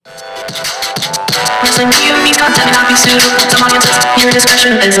Wrestling POV content may not be suitable to some audiences. Your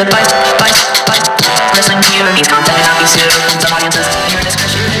discretion is advised. Wrestling POV content may not be suitable to some audiences. Your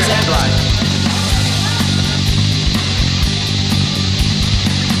discretion is advised.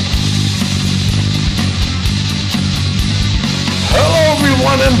 Hello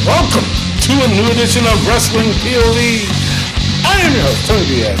everyone and welcome to a new edition of Wrestling POV. I am your host, Tony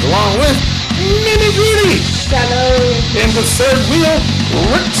Diaz, along with Mini Beauty. Hello. And the third wheel,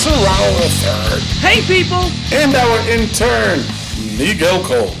 Rick Serrano III. Hey people! And our intern, Miguel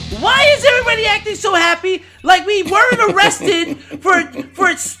Cole. Why is everybody acting so happy like we weren't arrested for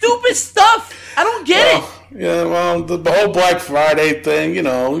stupid stuff? I don't get it. Yeah, well, the whole Black Friday thing, you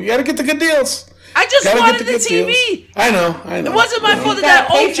know, you gotta get the good deals. I just wanted the TV. Deals. I know. It wasn't my fault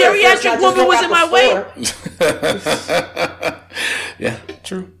that old geriatric woman was in my way. Yeah,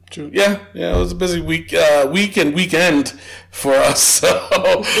 true. Yeah, it was a busy week and weekend for us. So,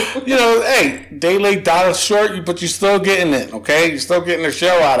 you know, hey, day late, dollar short, but you're still getting it, okay? You're still getting the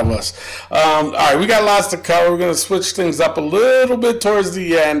show out of us. All right, we got lots to cover. We're going to switch things up a little bit towards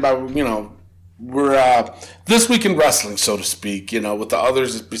the end, but, you know, we're this week in wrestling, so to speak, you know, with the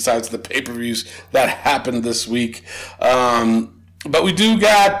others besides the pay-per-views that happened this week. But we do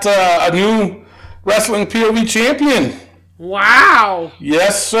got a new Wrestling POV champion. Wow.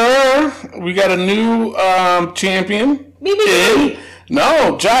 Yes, sir. We got a new champion.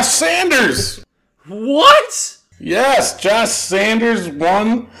 No, Josh Sanders. What? Yes, Josh Sanders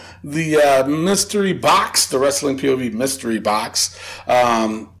won the mystery box, the Wrestling POV mystery box,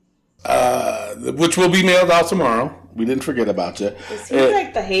 which will be mailed out tomorrow. We didn't forget about you. Is he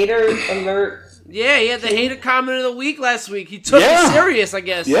like the hater alert? Yeah, he had the hater comment of the week last week. He took it serious, I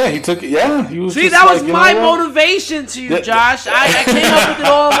guess. Yeah, he took it. Yeah, he was. See, that was my motivation to you, Josh. I came up with it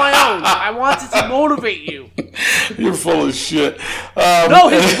all on my own. I wanted to motivate you. You're full of shit. No,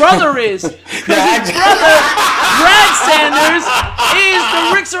 his brother is. Because his brother, Brad Sanders, is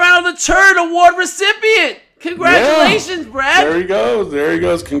the Rick Serrano III Award recipient. Congratulations, Brad. There he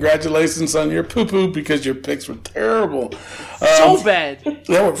goes. Congratulations on your poo-poo because your picks were terrible. So bad.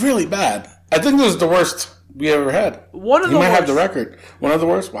 They were really bad. I think this was the worst we ever had. One of the worst. You might have worst. the record. One of the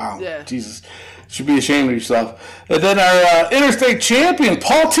worst? Wow. Yeah. Jesus. Should be ashamed of yourself. And then our interstate champion,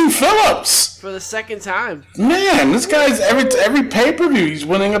 Paul T. Phillips. For the second time. Man, this guy's every pay-per-view he's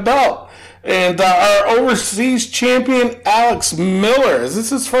winning a belt. And our overseas champion, Alex Miller. Is this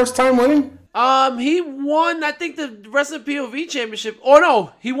his first time winning? He won, I think, the Wrestling POV championship. Oh,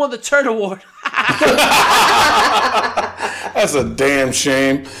 no, he won the Turd Award. That's a damn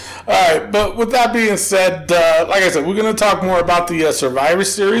shame. All right, but with that being said, like I said, we're going to talk more about the Survivor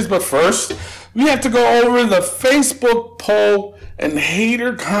Series. But first, we have to go over the Facebook poll and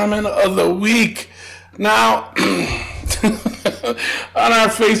hater comment of the week. Now, on our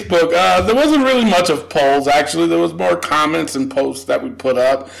Facebook, there wasn't really much of polls, actually. There was more comments and posts that we put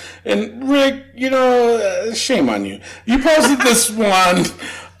up. And Rick, you know, shame on you. You posted this one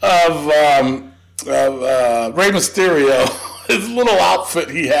of Rey Mysterio, his little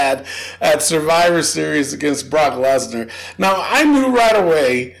outfit he had at Survivor Series against Brock Lesnar. Now, I knew right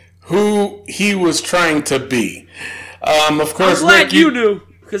away who he was trying to be. Of course, I'm glad Rick, you knew,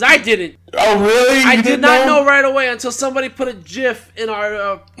 because I didn't. Oh, really? I did not know right away until somebody put a GIF in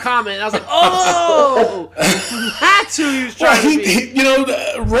our comment. I was like, oh, that's who he was trying to be. You know,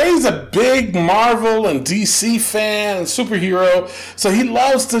 Ray's a big Marvel and DC fan and superhero, so he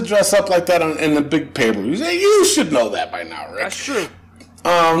loves to dress up like that in the big pay-per-views. You should know that by now, Rick. That's true.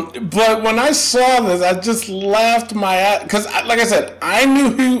 But when I saw this, I just laughed my ass because, like I said, I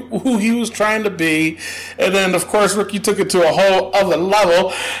knew who he was trying to be, and then of course, Rick, you took it to a whole other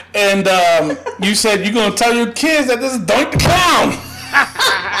level, and you said you're gonna tell your kids that this is Doink the Clown.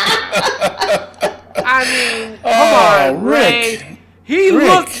 I mean, come on, Ray. Rick. He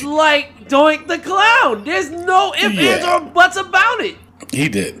looked like Doink the Clown. There's no ifs, ands, or buts about it. He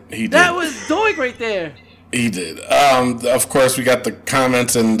did. That was Doink right there. He did. Of course, we got the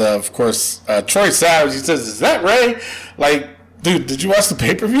comments, and of course, Troy Savage, he says, is that Ray? Like, dude, did you watch the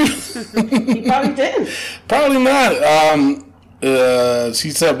pay-per-view? He probably didn't. Probably not.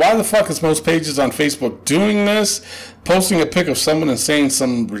 She said, why the fuck is most pages on Facebook doing this? Posting a pic of someone and saying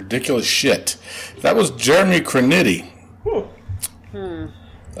some ridiculous shit. That was Jeremy Crenity.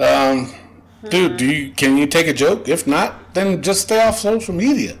 Dude, can you take a joke? If not, then just stay off social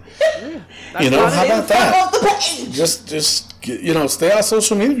media. You know, how about that? Just stay off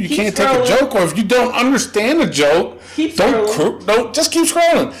social media. If you can't take a joke, or if you don't understand a joke, don't just keep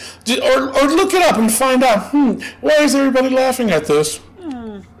scrolling, or look it up and find out. Why is everybody laughing at this?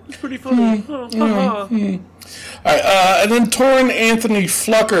 It's pretty funny. All right, and then Torrin Anthony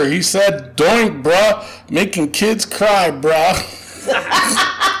Flucker, he said, "Doink, bruh, making kids cry, bruh."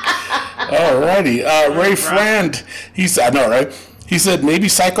 Alrighty, Ray Frand, he said, I know, right? He said, maybe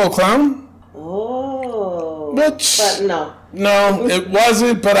Psycho Clown? Oh. Which, But no. no, it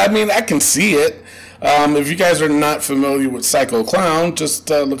wasn't, but I mean, I can see it. If you guys are not familiar with Psycho Clown, just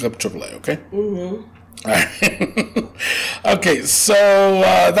look up AAA, okay? Mm-hmm. All right. Okay, so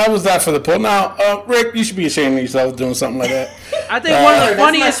that was that for the poll. Now, Rick, you should be ashamed of yourself doing something like that. I think one of the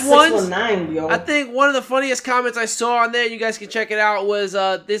funniest ones. 619, yo. I think one of the funniest comments I saw on there, you guys can check it out, was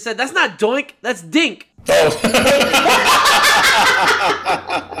they said, "That's not doink, that's dink." Oh.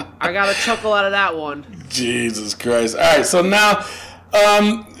 I got a chuckle out of that one. Jesus Christ. All right, so now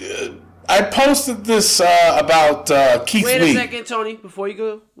I posted this about Keith Lee. Wait a second, Tony, before you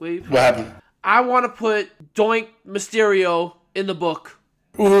go. Wait. What happened? I want to put Doink Mysterio in the book.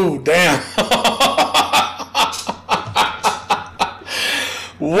 Ooh, damn.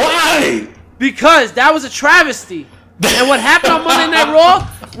 Why? Because that was a travesty. And what happened on Monday Night Raw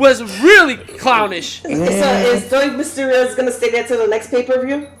was really clownish. So is Doink Mysterio's gonna stay there till the next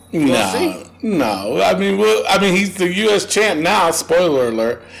pay-per-view? No. I mean, he's the U.S. champ now. Spoiler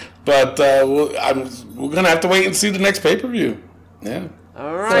alert. But we're gonna have to wait and see the next pay-per-view. Yeah.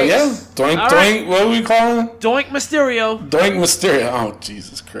 All right. So yeah, Doink. What are we calling him? Doink Mysterio. Doink Mysterio. Oh,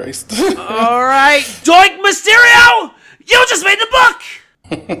 Jesus Christ. All right, Doink Mysterio. You just made the book.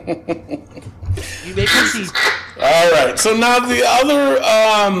 You may proceed. All right. So now the other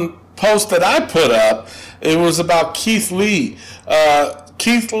post that I put up, it was about Keith Lee.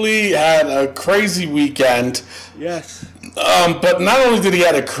 Keith Lee had a crazy weekend. Yes. But not only did he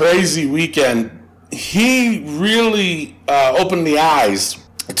have a crazy weekend, he really opened the eyes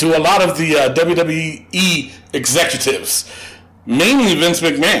to a lot of the WWE executives, mainly Vince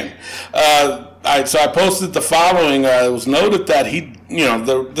McMahon. So I posted the following. It was noted that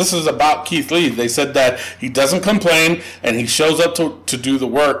this is about Keith Lee. They said that he doesn't complain and he shows up to do the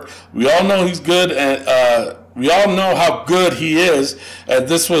work. We all know he's good, and we all know how good he is. And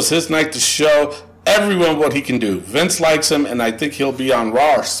this was his night to show everyone what he can do. Vince likes him, and I think he'll be on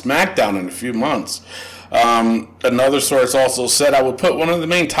Raw or SmackDown in a few months. Another source also said, I would put one of the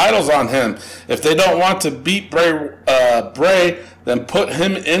main titles on him. If they don't want to beat Bray, then put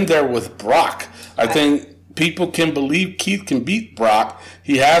him in there with Brock. I think people can believe Keith can beat Brock.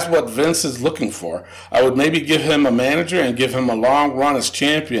 He has what Vince is looking for. I would maybe give him a manager and give him a long run as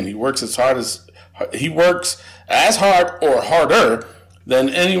champion. He works as hard or harder than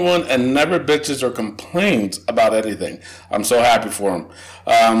anyone and never bitches or complains about anything. I'm so happy for him.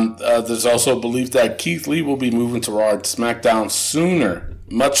 There's also belief that Keith Lee will be moving to Raw and SmackDown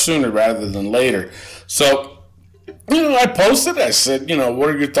much sooner rather than later. So, I posted, I said, what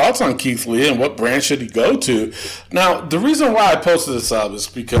are your thoughts on Keith Lee and what brand should he go to? Now, the reason why I posted this up is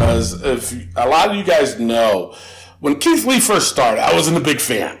because if a lot of you guys know, when Keith Lee first started, I wasn't a big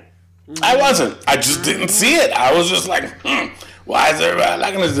fan. I wasn't. I just didn't see it. I was just like, why is everybody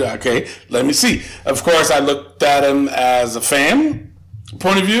not going to do it? Okay, let me see. Of course, I looked at him as a fan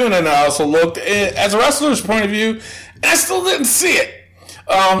point of view, and then I also looked as a wrestler's point of view, and I still didn't see it.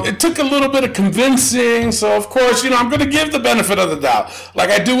 It took a little bit of convincing, so of course, I'm going to give the benefit of the doubt, like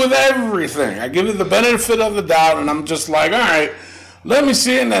I do with everything. I give it the benefit of the doubt, and I'm just like, all right, let me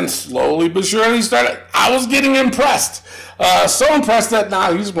see it, and then slowly but surely I was getting impressed. So impressed that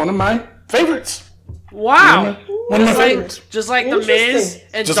now he's one of my favorites. Wow. One of my favorites. Just like The Miz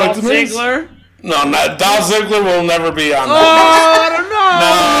and Just Dolph like The Miz. Ziggler. No, Dolph Ziggler will never be on Oh, that.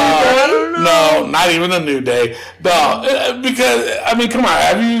 I don't know. No, not even a New Day. No, because, come on.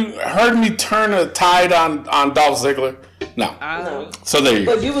 Have you heard me turn a tide on Dolph Ziggler? No. No. So there you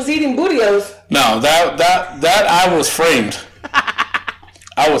go. But you was eating bootios. No, that I was framed.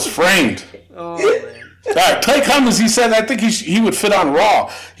 I was framed. Oh, man. All right, Clay Cummins, he said, I think he would fit on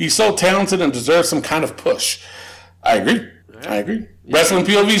Raw. He's so talented and deserves some kind of push. I agree. Wrestling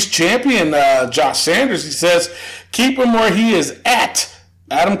POV's champion, Josh Sanders, he says, keep him where he is at.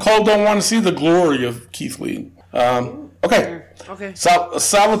 Adam Cole don't want to see the glory of Keith Lee. Okay.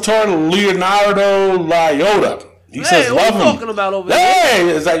 Salvatore Leonardo Laiota. He says, what love are you him. talking about over there? Hey,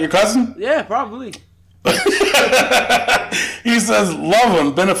 is that your cousin? Yeah, probably. He says, love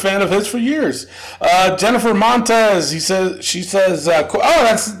him. Been a fan of his for years. Jennifer Montez, this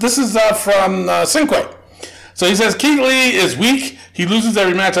is from Cinque. So he says Keith Lee is weak. He loses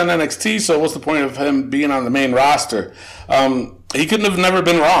every match on NXT. So what's the point of him being on the main roster? He couldn't have never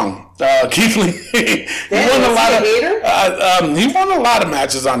been wrong. Keith Lee, he won a lot of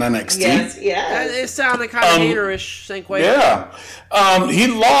matches on NXT. Yes, yeah. It sounded kind of haterish, saying quite. Yeah. He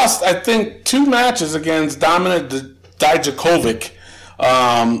lost, I think, 2 matches against Dominik Dijakovic.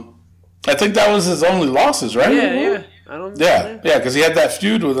 I think that was his only losses, right? Yeah. Because he had that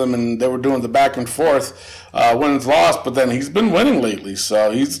feud with him, and they were doing the back and forth, wins lost. But then he's been winning lately,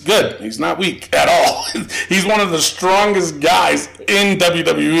 so he's good. He's not weak at all. He's one of the strongest guys in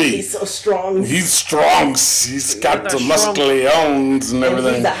WWE. He's so strong. He's strong. He's got the muscleons and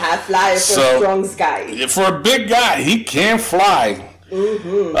everything. He's a high flyer for a strong guy. For a big guy, he can fly.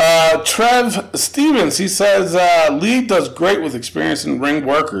 Mm-hmm. Trev Stevens, he says Lee does great with experience in ring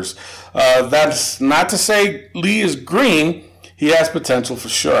workers. That's not to say Lee is green. He has potential for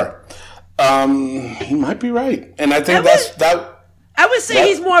sure. He might be right, and I think I would say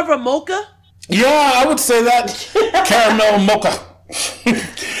he's more of a mocha. Yeah, I would say that caramel mocha.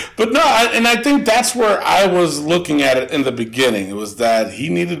 But no, I think that's where I was looking at it in the beginning. It was that he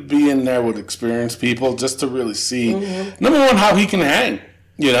needed to be in there with experienced people just to really see, number one, how he can hang,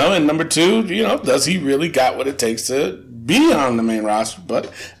 and number two, does he really got what it takes to be on the main roster?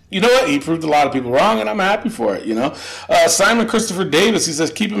 But you know what? He proved a lot of people wrong, and I'm happy for it, Simon Christopher Davis, he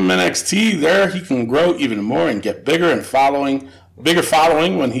says, keep him in NXT. There he can grow even more and get bigger following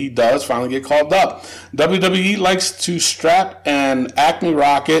when he does finally get called up. WWE likes to strap an Acme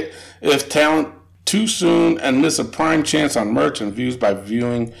Rocket if talent too soon and miss a prime chance on merch and views by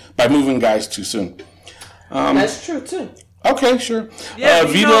moving guys too soon. That's true too. Okay, sure. Yeah,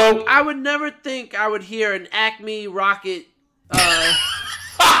 Vito, I would never think I would hear an Acme Rocket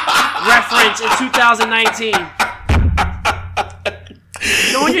reference in 2019.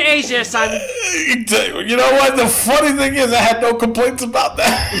 Showing your age there, Simon. You know what? The funny thing is, I had no complaints about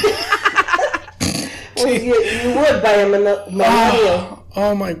that. Well, you would buy him in the millennial.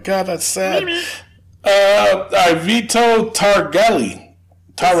 Oh my God, that's sad. Vito Tagarelli.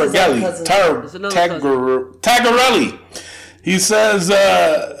 He says,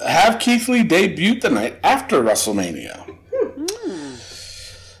 have Keith Lee debut the night after WrestleMania.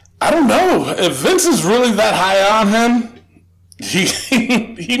 I don't know. If Vince is really that high on him,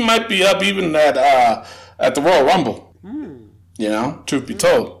 he might be up even at the Royal Rumble. Truth be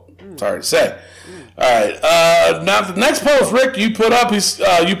told. Sorry to say. All right. Now the next post, Rick, you put up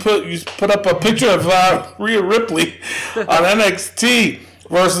you put up a picture of Rhea Ripley on NXT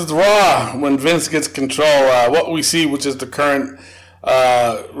versus Raw when Vince gets control. What we see, which is the current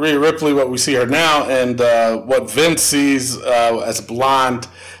Rhea Ripley, what we see her now, and what Vince sees as blonde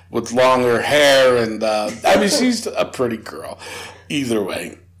with longer hair, and she's a pretty girl. Either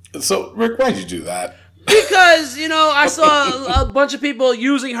way. So, Rick, why'd you do that? Because, I saw a bunch of people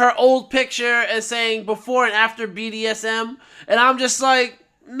using her old picture and saying before and after BDSM, and I'm just like,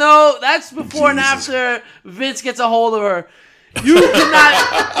 no, that's before and after Vince gets a hold of her. You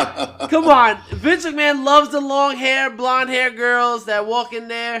cannot... Come on. Vince McMahon loves the long hair, blonde hair girls that walk in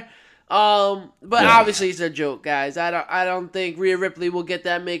there. But obviously it's a joke, guys. I don't think Rhea Ripley will get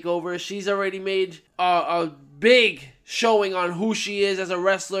that makeover. She's already made a big showing on who she is as a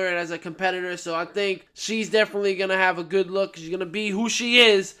wrestler and as a competitor. So I think she's definitely gonna have a good look. She's gonna be who she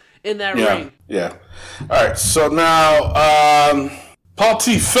is in that ring. Yeah. All right. So now, Paul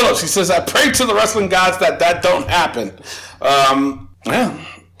T. Phillips, he says, I pray to the wrestling gods that don't happen. I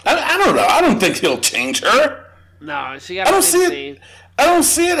don't know. I don't think he'll change her. No, she got to be insane. I don't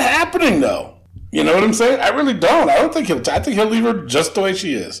see it happening, though. You know what I'm saying? I really don't. I think he'll leave her just the way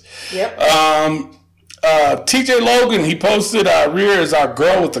she is. Yep. TJ Logan, he posted, Rhea is our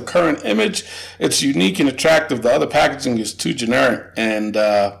girl with the current image. It's unique and attractive. The other packaging is too generic. And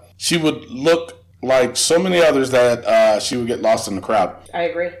she would look like so many others that she would get lost in the crowd. I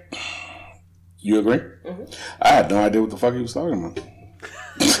agree. You agree? Mm-hmm. I had no idea what the fuck he was talking about.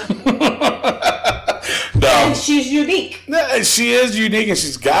 No. And she's unique. She is unique, and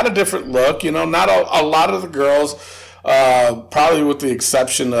she's got a different look. Not a lot of the girls, probably with the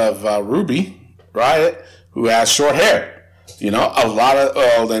exception of Ruby Riott, who has short hair. A lot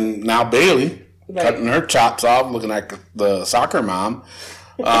of, then now Bailey, cutting her chops off, looking like the soccer mom.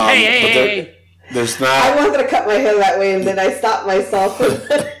 Hey. There's not. I wanted to cut my hair that way, and then I stopped myself.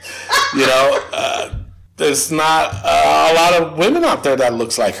 There's not a lot of women out there that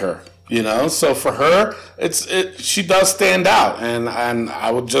looks like her. So for her, she does stand out, and I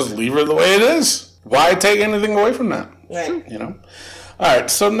would just leave her the way it is. Why take anything away from that? Right. All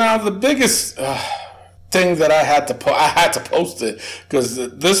right. So now the biggest thing that I had to post it because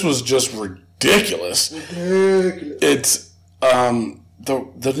this was just ridiculous. ridiculous. It's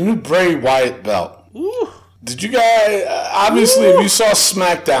the new Bray Wyatt belt. Ooh. Did you guys, obviously, if you saw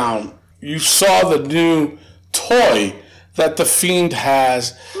SmackDown, you saw the new toy that The Fiend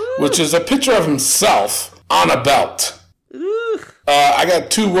has, which is a picture of himself on a belt. I got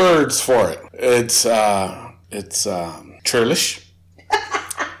 2 words for it. It's churlish,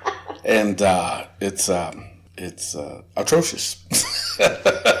 and it's atrocious.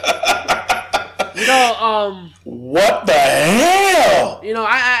 What the hell?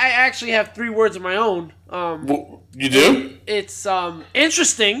 I actually have 3 words of my own. You do? It's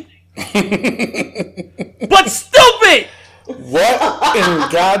interesting, but stupid. What in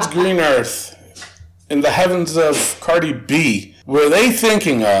God's green earth, in the heavens of Cardi B, were they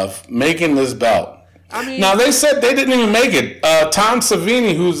thinking of making this belt? I mean, now, they said they didn't even make it. Tom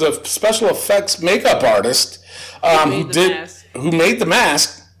Savini, who's a special effects makeup artist, who made the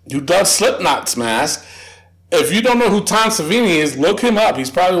mask, who does Slipknot's mask. If you don't know who Tom Savini is, look him up.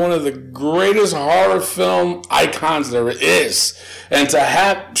 He's probably one of the greatest horror film icons there is. And to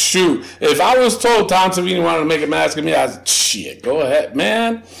have, if I was told Tom Savini wanted to make a mask of me, I'd say, shit, go ahead,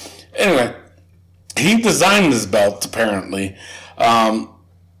 man. Anyway, he designed this belt, apparently. Now,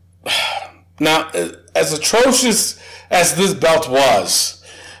 as atrocious as this belt was,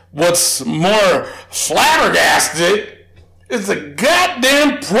 what's more flabbergasted is the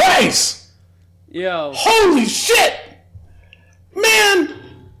goddamn price. Yo. Holy shit! Man!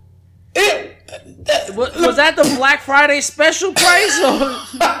 Was that the Black Friday special price?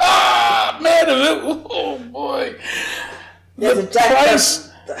 Man, oh boy. There's a price,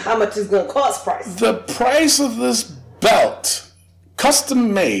 how much it's going to cost price. The price of this belt,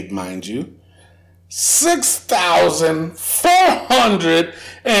 custom made, mind you,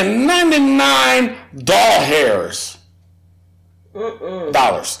 $6,499 doll hairs.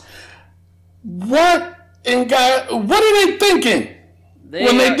 Dollars. What in God? What are they thinking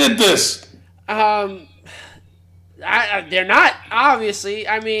when they did this? They're not, obviously.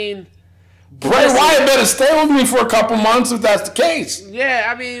 I mean, Bray Wyatt better stay with me for a couple months if that's the case.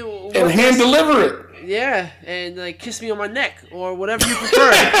 Yeah, I mean, and hand deliver it. Yeah, and like kiss me on my neck or whatever you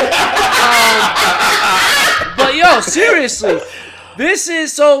prefer. But yo, seriously. This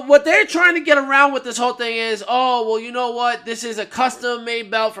is, so what they're trying to get around with this whole thing is, oh, well, you know what? This is a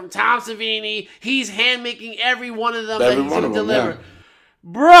custom-made belt from Tom Savini. He's hand-making every one of them that he's going to deliver. Yeah.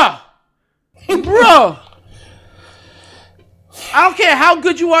 Bruh. I don't care how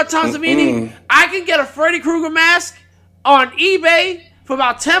good you are, Tom Savini. I can get a Freddy Krueger mask on eBay for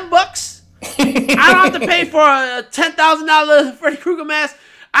about $10. I don't have to pay for a $10,000 Freddy Krueger mask.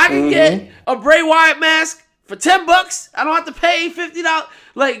 I can get a Bray Wyatt mask for $10. I don't have to pay $50.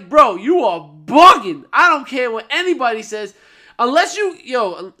 Like, bro, you are bugging. I don't care what anybody says. Unless you,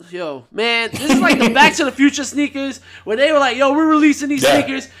 man, this is like the Back to the Future sneakers where they were like, yo, we're releasing these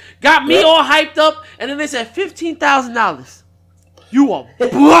sneakers. Got me all hyped up. And then they said $15,000. You are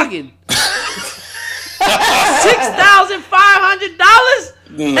bugging. $6,500?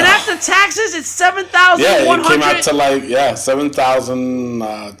 And after taxes, it's $7,100. Yeah, it came out to like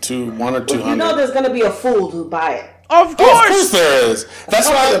 $7,000 to $100 or $200. You know, there's gonna be a fool to buy it. Of course, of course there is. That's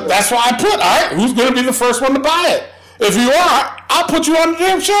why I put. All right, who's gonna be the first one to buy it? If you are, I'll put you on the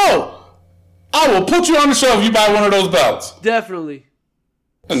damn show. I will put you on the show if you buy one of those belts. Definitely.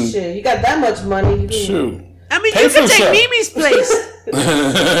 Shit, you got that much money. Shoot. I mean, you can take Mimi's place.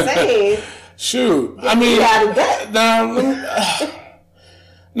 Same. Shoot. I mean,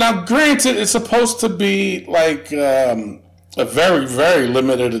 now, granted, it's supposed to be like a very, very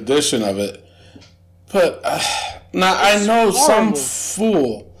limited edition of it. But now I know some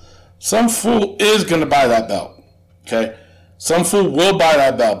fool is going to buy that belt. Okay? Some fool will buy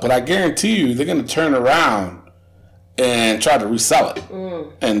that belt, but I guarantee you they're going to turn around and try to resell it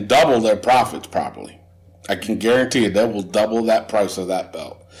and double their profits probably. I can guarantee you they will double that price of that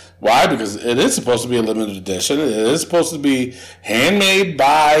belt. Why? Because it is supposed to be a limited edition. It is supposed to be handmade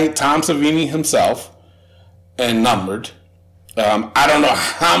by Tom Savini himself and numbered. I don't know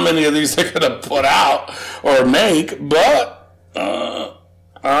how many of these they're going to put out or make, but I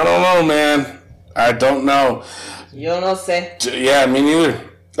don't know, man. I don't know. You don't know, say? Yeah, me neither.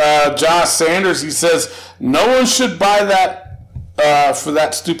 Josh Sanders, he says, no one should buy that for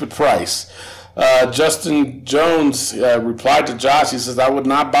that stupid price. Justin Jones replied to Josh. He says, I would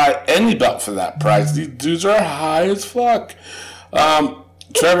not buy any belt for that price. These dudes are high as fuck.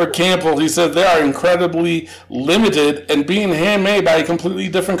 Trevor Campbell, he said, they are incredibly limited and being handmade by a completely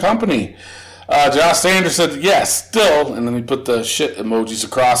different company. Josh Sanders said, yes, still, and then he put the shit emojis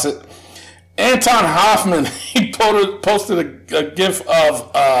across it. Anton Hoffman, he posted a gif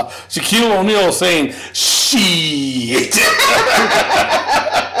of Shaquille O'Neal saying, "Shit."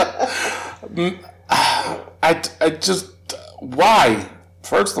 I just, why?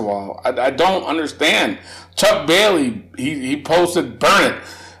 First of all, I don't understand. Chuck Bailey, he posted, "Burn it."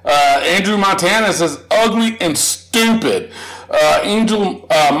 Andrew Montana says, "Ugly and stupid." Angel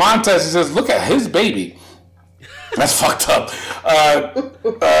Montez, he says, "Look at his baby." That's fucked up.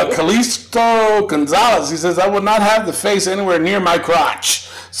 Calisto Gonzalez, he says, "I would not have the face anywhere near my crotch."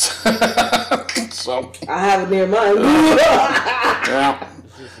 So I have it near mine. yeah.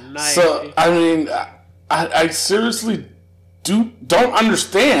 Nice. So I mean, I seriously don't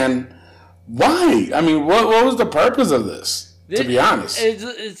understand why. I mean, what was the purpose of this? To be honest,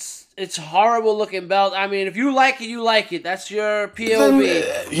 it's horrible looking belt. I mean, if you like it, you like it. That's your POV.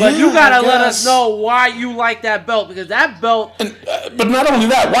 Then, but you gotta I let guess. us know why you like that belt, because that belt. And, but not only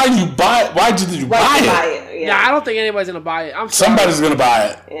that, why did you buy it? Why did you buy it? Yeah, I don't think anybody's gonna buy it. I'm sorry. Somebody's gonna buy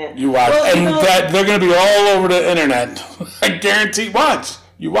it. Yeah. You watch, Well, and that they're gonna be all over the internet. I guarantee. Watch.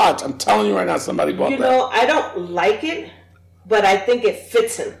 You watch. I'm telling you right now, somebody bought You that. know, I don't like it, but I think it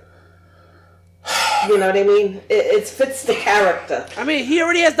fits him. You know what I mean? It fits the character. I mean, he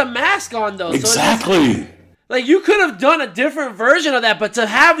already has the mask on though. Exactly. So like, you could have done a different version of that, but to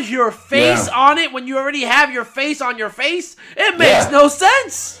have your face on it when you already have your face on your face, it makes no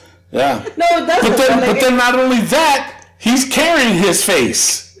sense. Yeah. No, it doesn't. But then not only that, he's carrying his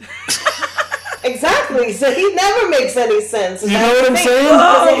face. Exactly. So he never makes any sense. You know what I'm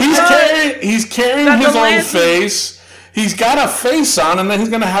saying? He's carrying Got the his own lantern. face. He's got a face on, and then he's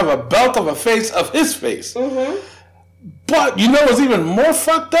gonna have a belt of a face of his face. Mm-hmm. But you know what's even more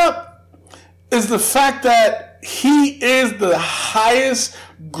fucked up is the fact that he is the highest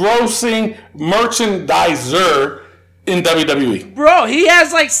grossing merchandiser in WWE. Bro, he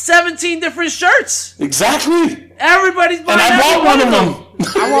has like 17 different shirts. Exactly. Everybody's buying And I every bought one of them.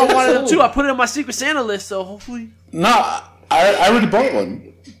 I want one of them too. I put it in my Secret Santa list, so hopefully. No, I already bought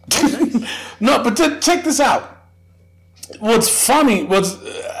one. No, but check this out. What's funny was,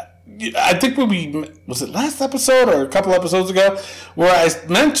 I think was it last episode or a couple episodes ago, where I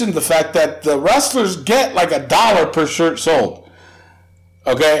mentioned the fact that the wrestlers get like $1 per shirt sold.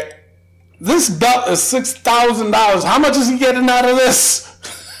 Okay? This belt is $6,000. How much is he getting out of this?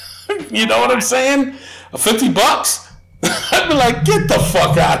 You know what I'm saying? $50? I'd be like, get the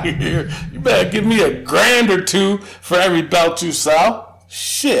fuck out of here. You better give me $1,000 or $2 for every belt you sell.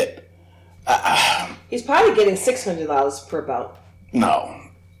 Shit. He's probably getting $600 per belt. No.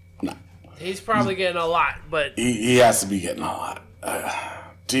 He's probably getting a lot, but He has to be getting a lot.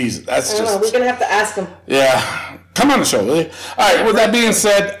 Jesus, that's I don't know. We're just... gonna have to ask him. Yeah. Come on the show, will you? All right, with that being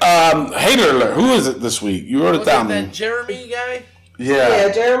said, hater alert. Who is it this week? You wrote it was down. that Jeremy guy?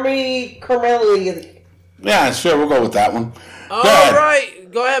 Yeah, Jeremy Cormelli. Yeah, sure, we'll go with that one. All Go ahead. right,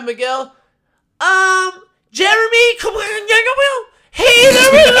 go ahead, Miguel. Jeremy, come on, hater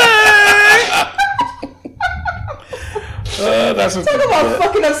alert! That's what Talk about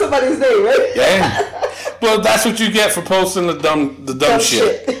fucking up somebody's name, right? Yeah. Well, that's what you get for posting the dumb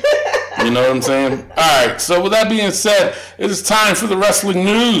shit. You know what I'm saying? All right. So with that being said, it is time for the wrestling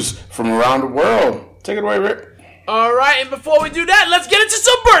news from around the world. Take it away, Rick. All right, and before we do that, let's get into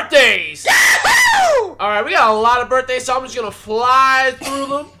some birthdays. All right, we got a lot of birthdays, so I'm just gonna fly through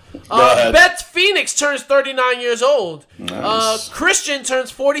them. ahead. Beth Phoenix turns 39 years old. Nice. Christian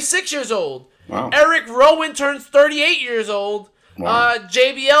turns 46 years old. Wow. Eric Rowan turns 38 years old. Wow.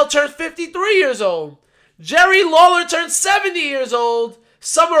 JBL turns 53 years old. Jerry Lawler turns 70 years old.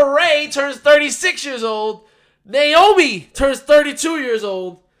 Summer Rae turns 36 years old. Naomi turns 32 years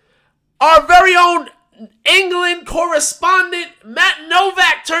old. Our very own England correspondent Matt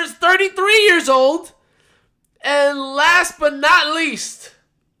Novak turns 33 years old. And last but not least,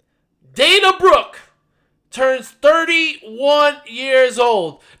 Dana Brooke turns 31 years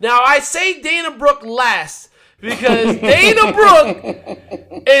old. Now, I say Dana Brooke last because Dana Brooke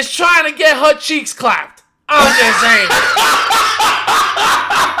is trying to get her cheeks clapped. I'm just saying.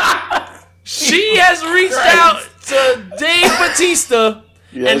 She has reached out to Dave Bautista,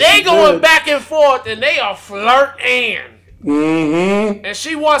 and they going back and forth, and they are flirting. Mm-hmm. And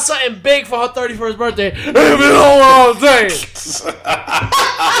she wants something big for her 31st birthday. If you know what I'm saying.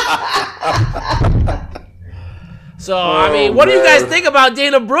 So, I mean, what do you guys think about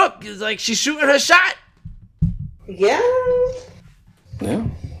Dana Brooke? Is like she's shooting her shot? Yeah. Yeah.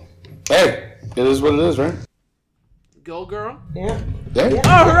 Hey, it is what it is, right? Go, girl. Yeah. Yeah.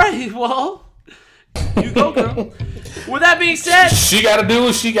 All right, well, you go, girl. With that being said, She got to do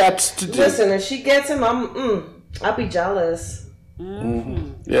what she got to do. Listen, if she gets him, I'll be jealous.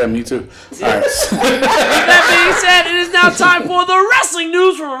 mm-hmm. Yeah, me too. All right. With that being said, it is now time for the wrestling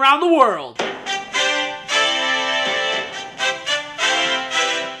news from around the world.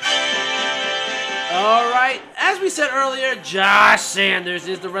 Alright, as we said earlier, Josh Sanders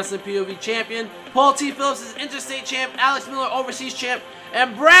is the Wrestling POV champion. Paul T. Phillips is interstate champ. Alex Miller, overseas champ.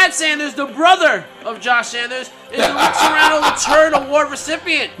 And Brad Sanders, the brother of Josh Sanders, is the Rick Serrano Return Award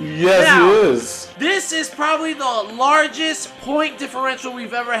recipient. Yes, now, he is. This is probably the largest point differential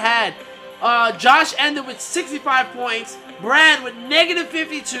we've ever had. Josh ended with 65 points. Brad with negative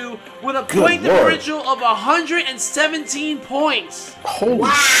 52 with a point differential of 117 points. Holy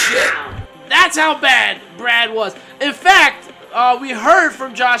shit. That's how bad Brad was. In fact, we heard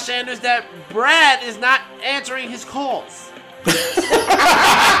from Josh Sanders that Brad is not answering his calls.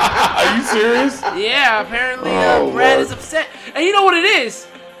 Are you serious? Yeah, apparently Lord. Brad is upset. And you know what it is?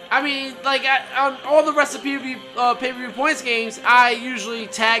 I mean, like, on all the rest of pay-per-view points games, I usually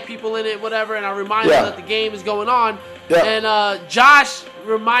tag people in it, whatever, and I remind them that the game is going on. Yeah. And Josh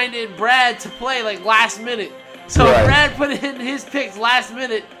reminded Brad to play, like, last minute. So Brad put in his picks last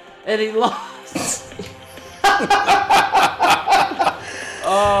minute, and he lost.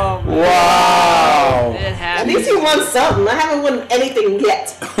 Oh, man. Wow. It At happened. least he won something. I haven't won anything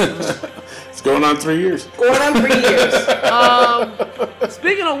yet. It's going on 3 years. Going on 3 years.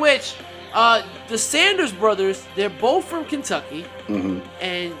 Speaking of which, the Sanders brothers, they're both from Kentucky,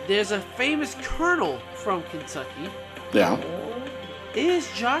 and there's a famous colonel from Kentucky. Yeah. Is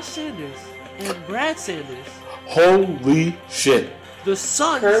Josh Sanders and Brad Sanders Holy shit. the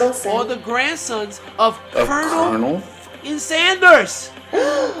sons Colonel or Sanders. the grandsons of Of Colonel Colonel? in Sanders?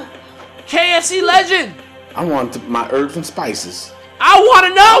 KFC legend. I want my herbs and spices. I want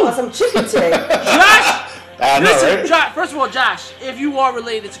to I want know, some chicken today. Josh. I know, Listen, right? Josh, first of all, Josh, if you are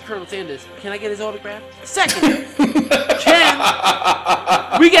related to Colonel Sanders, can I get his autograph? Second,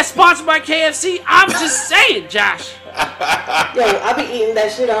 can we get sponsored by KFC? I'm just saying, Josh. Yo, I be eating that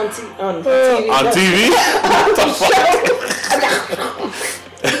shit on TV. On TV?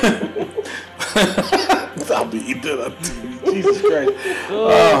 I'll be eating it on TV. Jesus Christ.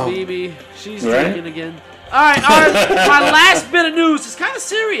 Oh, baby, she's Right? drinking again. All right, my last bit of news is kind of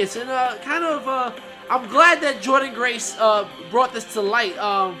serious and I'm glad that Jordan Grace brought this to light.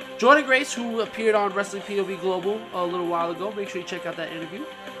 Jordan Grace, who appeared on Wrestling POV Global a little while ago, make sure you check out that interview.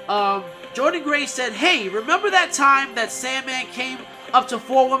 Jordan Grace said, "Hey, remember that time that Sandman came up to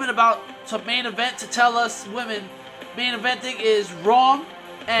 4 women about to main event to tell us women main eventing is wrong,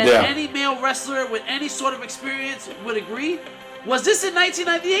 and any male wrestler with any sort of experience would agree? Was this in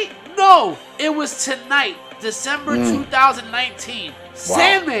 1998? No, it was tonight, December 2019.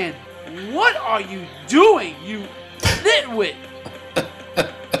 Sandman, what are you doing, you nitwit?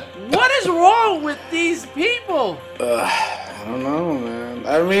 What is wrong with these people?" I don't know, man.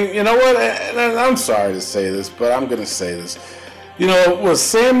 I mean, you know what? And I'm sorry to say this, but I'm going to say this. You know, was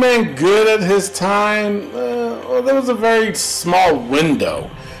Sandman good at his time? Well, there was a very small window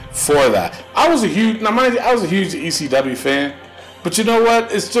for that. I was a huge ECW fan, but you know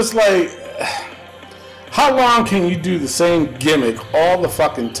what? It's just like, how long can you do the same gimmick all the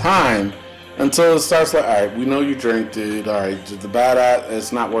fucking time until it starts like, all right, we know you drink, dude. All right, the badass,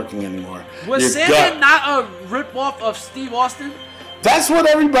 it's not working anymore. Was Sandman not a ripoff of Steve Austin? That's what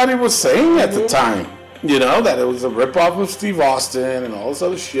everybody was saying at the time. You know, that it was a ripoff of Steve Austin and all this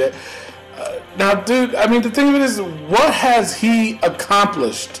other shit. Now, dude, I mean, the thing of it is, what has he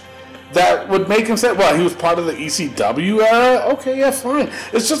accomplished that would make him say, well, he was part of the ECW era? Okay, yeah, fine.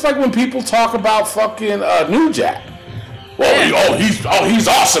 It's just like when people talk about fucking New Jack. Well, he's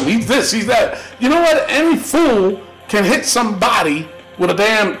awesome. He's this, he's that. You know what? Any fool can hit somebody with a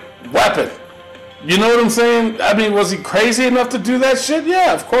damn weapon. You know what I'm saying? I mean, was he crazy enough to do that shit?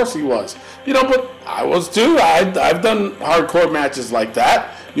 Yeah, of course he was. You know, but I was too. I've done hardcore matches like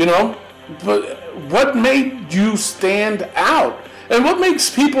that, you know. But what made you stand out? And what makes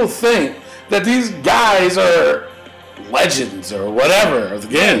people think that these guys are legends or whatever of the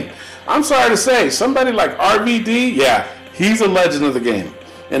game? I'm sorry to say, somebody like RVD, yeah, he's a legend of the game.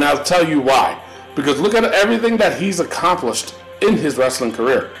 And I'll tell you why. Because look at everything that he's accomplished in his wrestling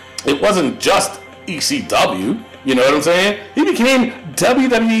career. It wasn't just ECW, you know what I'm saying? He became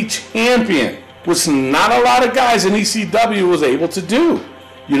WWE champion, which not a lot of guys in ECW was able to do.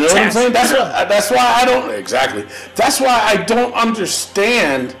 You know what I'm saying? That's why I don't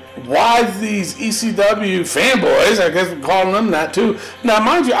understand why these ECW fanboys, I guess we're calling them that too. Now,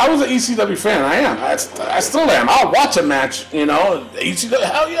 mind you, I was an ECW fan. I am. I still am. I'll watch a match, you know, ECW,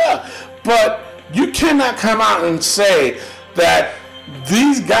 hell yeah. But you cannot come out and say that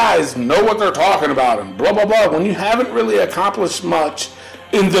these guys know what they're talking about and blah, blah, blah, when you haven't really accomplished much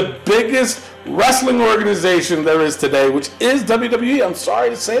in the biggest wrestling organization there is today, which is WWE. I'm sorry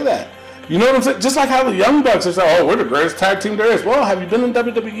to say that. You know what I'm saying? Just like how the Young Bucks are saying, oh, we're the greatest tag team there is. Well, have you been in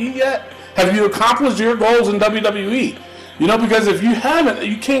WWE yet? Have you accomplished your goals in WWE? You know, because if you haven't,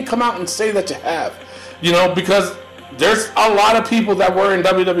 you can't come out and say that you have. You know, because there's a lot of people that were in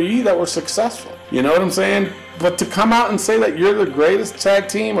WWE that were successful. You know what I'm saying? But to come out and say that you're the greatest tag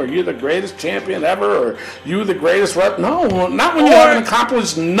team or you're the greatest champion ever or you're the greatest no, not when you haven't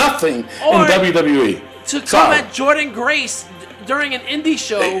accomplished nothing in WWE. To come at Jordynne Grace during an indie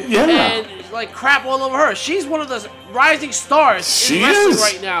show and like crap all over her. She's one of the rising stars in wrestling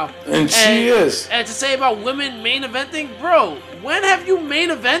right now. And she is. And to say about women main eventing, bro, when have you main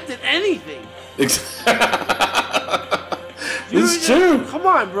evented anything? It's true. Come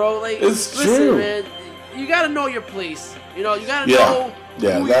on, bro. Like, it's listen, true, man. You gotta know your place. You know, you gotta know who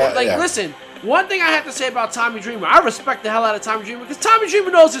you are. Like, listen. One thing I have to say about Tommy Dreamer, I respect the hell out of Tommy Dreamer because Tommy Dreamer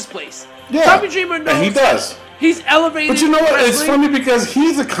knows his place. Yeah. Tommy Dreamer knows. And he does. He's elevated. But you know what? wrestling. It's funny because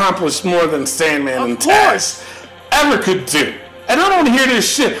he's accomplished more than Sandman and Taz ever could do. And I don't hear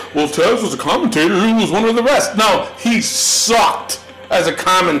this shit. Well, Taz was a commentator. He was one of the rest. No, he sucked as a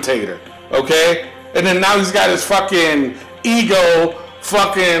commentator. Okay? And then now he's got his fucking ego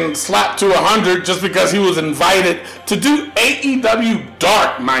fucking slapped to 100 just because he was invited to do AEW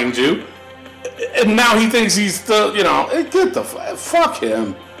Dark, mind you. And now he thinks he's still, you know, get the fuck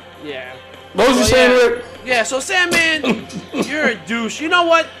him. Yeah. What was you saying, Rick? Yeah, so Sandman, you're a douche. You know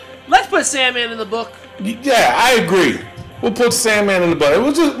what? Let's put Sandman in the book. Yeah, I agree. We'll put Sandman in the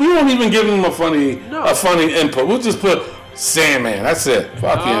book. We won't even give him a funny input. We'll just put Sandman. That's it.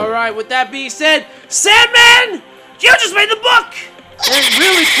 Fuck him. All right. With that being said, Sandman, you just made the book. And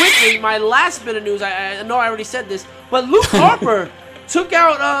really quickly, my last bit of news. I know I already said this, but Luke Harper took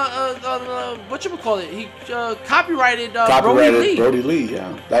out whatchamacallit. He copyrighted Brody Lee. Brody Lee,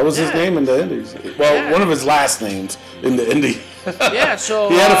 yeah. That was his name in the Indies. Well, one of his last names in the Indie. Yeah, so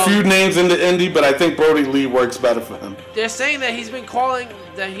he had a few names in the Indie, but I think Brody Lee works better for him. They're saying that he's been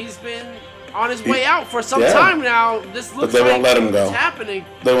on his way out for some time now. This looks but they won't let him go. It's happening.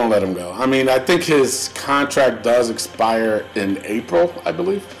 They won't let him go. I mean, I think his contract does expire in April, I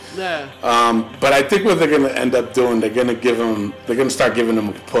believe. Yeah. But I think what they're going to end up doing, they're going to start giving him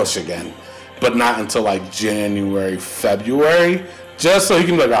a push again, but not until like January, February, just so he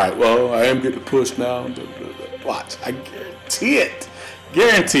can be like, all right, well, I am getting pushed now. Watch, I guarantee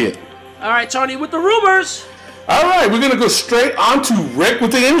it. All right, Tony, with the rumors. All right, we're going to go straight on to Rick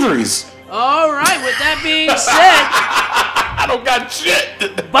with the injuries. All right, with that being said, I don't got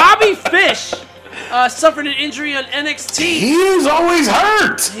shit. Bobby Fish suffered an injury on NXT. He is always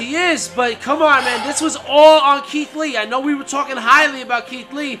hurt. He is, but come on, man. This was all on Keith Lee. I know we were talking highly about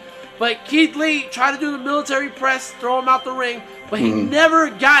Keith Lee, but Keith Lee tried to do the military press, throw him out the ring, but he never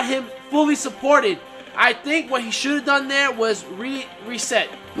got him fully supported. I think what he should have done there was reset.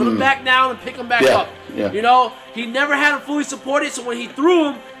 Put him back down and pick him back up. Yeah. You know, he never had him fully supported, so when he threw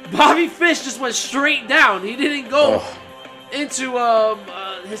him, Bobby Fish just went straight down. He didn't go into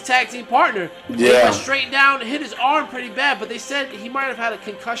his tag team partner. He went straight down, hit his arm pretty bad, but they said he might have had a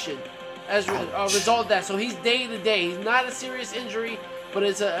concussion as a result of that. So he's day-to-day. He's not a serious injury, but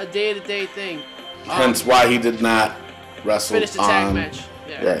it's a day-to-day thing. Hence why he did not wrestle finish the tag match.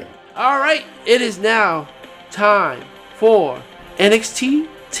 Yeah. Right. All right, it is now time for NXT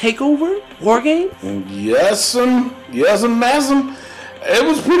TakeOver War Games. Yes, Masm. It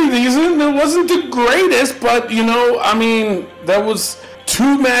was pretty decent. It wasn't the greatest, but you know, I mean, there was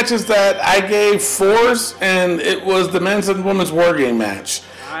 2 matches that I gave 4s, and it was the men's and women's War Game match.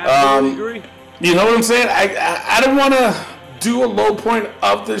 I absolutely agree. You know what I'm saying? I don't want to do a low point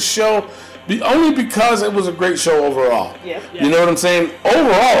of this show. Only because it was a great show overall. Yep. You know what I'm saying?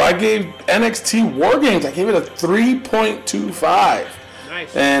 Overall, I gave NXT War Games, I gave it a 3.25.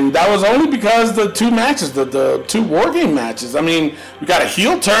 Nice. And that was only because the 2 matches, the 2 War Game matches. I mean, we got a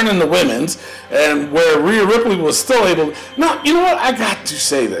heel turn in the women's, and where Rhea Ripley was still able. Now, you know what? I got to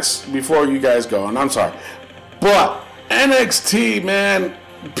say this before you guys go, and I'm sorry. But NXT, man,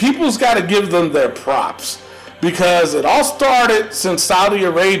 people's got to give them their props. Because it all started since Saudi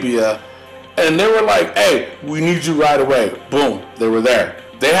Arabia. And they were like, hey, we need you right away. Boom, they were there.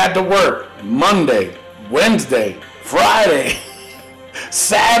 They had to work Monday, Wednesday, Friday,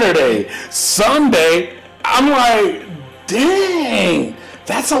 Saturday, Sunday. I'm like, dang,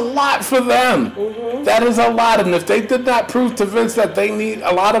 that's a lot for them. Mm-hmm. That is a lot. And if they did not prove to Vince that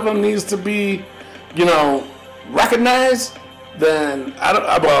a lot of them needs to be, you know, recognized, then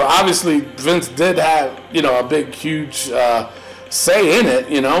well, obviously Vince did have, you know, a big, huge say in it,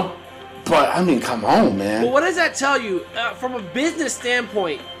 you know. But I mean, come on, man. Well, what does that tell you? From a business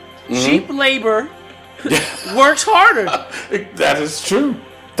standpoint, cheap labor works harder. That is true.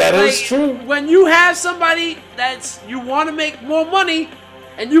 That is true. When you have somebody you want to make more money,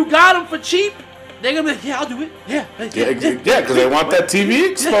 and you got them for cheap, they're gonna be like, yeah, I'll do it. Yeah, because they want that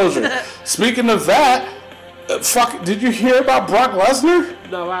TV exposure. Speaking of that, did you hear about Brock Lesnar?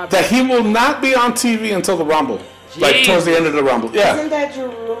 No, that he will not be on TV until the Rumble. Like towards the end of the Rumble. Yeah. Isn't that your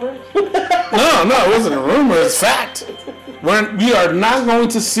rumor? No, it wasn't a rumor. It's fact. We are not going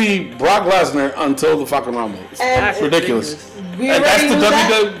to see Brock Lesnar until the fucking Rumble. That's ridiculous. We And that's the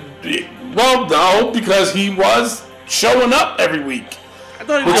that? WWE. Well, no, because he was showing up every week. I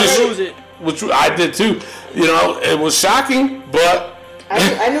thought he was going to lose it. Which I did too. You know, it was shocking, but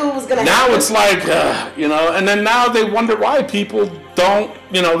I knew it was going to now happen. it's like, you know, and then now they wonder why people don't,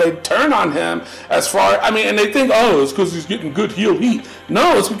 you know, they turn on him as far, I mean, and they think, oh, it's because he's getting good heel heat.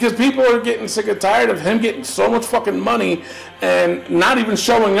 No, it's because people are getting sick and tired of him getting so much fucking money and not even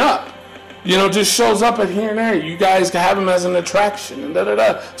showing up. You know, just shows up at here and there. You guys can have him as an attraction and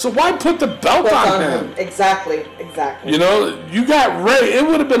da-da-da. So why put the belt on him? Exactly. You know, you got Ray. It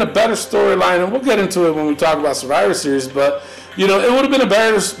would have been a better storyline, and we'll get into it when we talk about Survivor Series, but, you know, it would have been a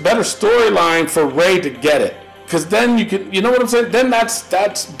better storyline for Ray to get it. Because then you could, you know what I'm saying? Then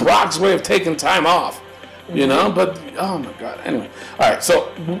that's Brock's way of taking time off. You know? But, oh my God. Anyway. All right,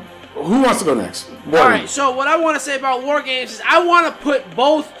 so who wants to go next? All right, so what I want to say about War Games is I want to put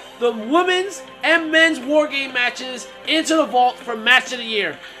both the women's and men's War Game matches into the vault for Match of the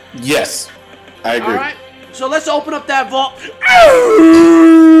Year. Yes, I agree. All right, so let's open up that vault.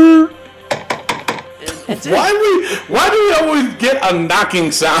 Why do we always get a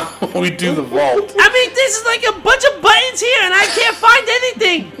knocking sound when we do the vault? I mean, this is like a bunch of buttons here, and I can't find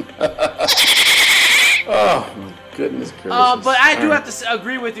anything. Oh my goodness gracious! But I do have to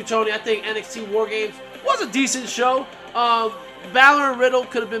agree with you, Tony. I think NXT War Games was a decent show. Balor and Riddle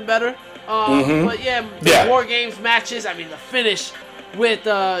could have been better. But yeah, the War Games matches, I mean, the finish with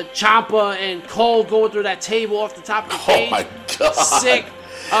Ciampa and Cole going through that table off the top of the cage. Oh my God. Sick.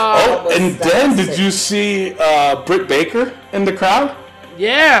 And then did you see Britt Baker in the crowd?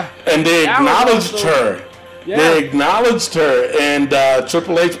 Yeah. And they acknowledged her. Yeah. They acknowledged her, and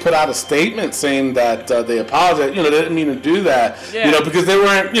Triple H put out a statement saying that they apologized. You know, they didn't mean to do that. Yeah. You know, because they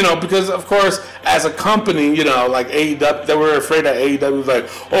weren't. You know, because of course, as a company, you know, like AEW, they were afraid that AEW was like,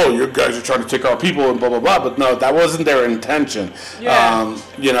 "Oh, you guys are trying to take our people," and blah blah blah. But no, that wasn't their intention. Yeah.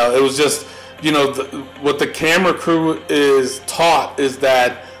 You know, it was just, you know, what the camera crew is taught is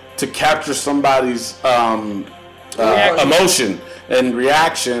that to capture somebody's emotion and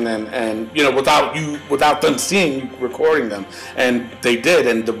reaction and you know, without them seeing you recording them, and they did,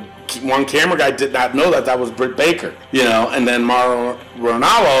 and the one camera guy did not know that was Britt Baker, you know, and then Mauro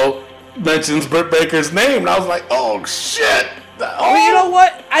Ranallo mentions Britt Baker's name, and I was like, oh shit. Well, you know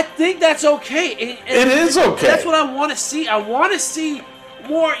what? I think that's okay. It is okay. That's what I want to see. I want to see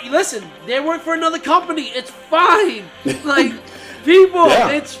more. Listen, they work for another company. It's fine. Like, people,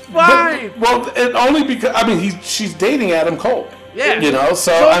 it's fine. And only because, I mean, she's dating Adam Cole. Yeah. You know,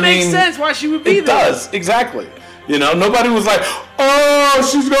 so it makes sense why she would be there. It does, exactly. You know, nobody was like, oh,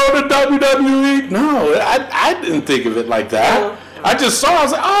 she's going to WWE. No, I didn't think of it like that. I just saw it, I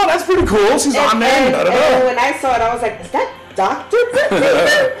was like, oh, that's pretty cool. She's on there. And when I saw it, I was like, is that Dr.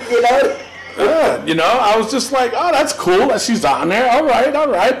 You know? Yeah, you know, I was just like, oh, that's cool that she's on there. All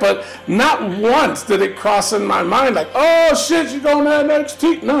right. But not once did it cross in my mind like, oh, shit, she's going to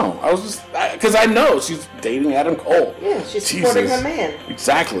NXT. No, I was just, because I know she's dating Adam Cole. Yeah, she's supporting her man.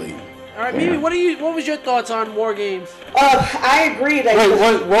 Exactly. All right, Mimi, what was your thoughts on War Games? I agree. That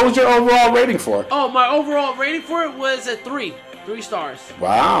Wait, what was your overall rating for it? Oh, my overall rating for it was a 3 stars.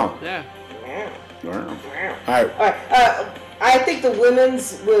 Wow. Yeah. Wow. All right. I think the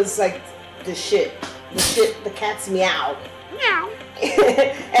women's was like the shit, the cat's meow. Meow.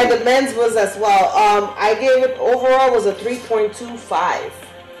 And the men's was as well. I gave it overall was a 3.25.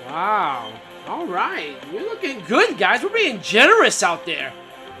 Wow. All right. We're looking good, guys. We're being generous out there.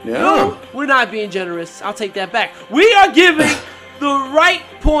 Yeah. No, we're not being generous. I'll take that back. We are giving the right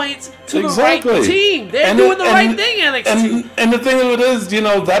points to the right team. They're doing the right thing, NXT. And the thing of it is, you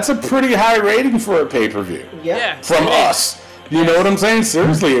know, that's a pretty high rating for a pay-per-view. Yeah. From us. You know what I'm saying?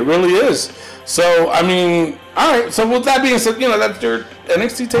 Seriously, it really is. So, I mean, all right. So, with that being said, you know, that's your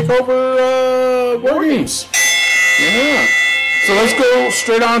NXT TakeOver War Games. Yeah. So, let's go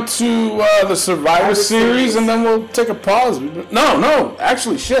straight on to the Survivor Series, and then we'll take a pause. No.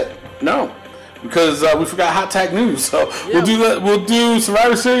 Actually, shit. No. Because we forgot Hot Tag News. So, we'll do that. We'll do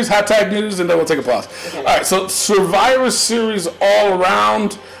Survivor Series, Hot Tag News, and then we'll take a pause. Okay. All right. So, Survivor Series all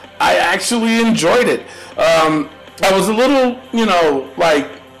around. I actually enjoyed it. I was a little,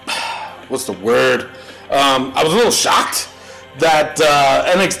 like, what's the word? I was a little shocked that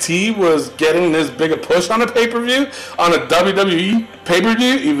NXT was getting this big a push on a pay-per-view, on a WWE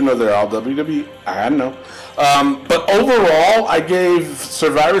pay-per-view, even though they're all WWE. I know. But overall, I gave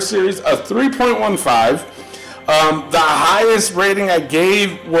Survivor Series a 3.15. The highest rating I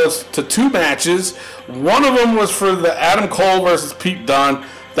gave was to 2 matches. One of them was for the Adam Cole versus Pete Dunne.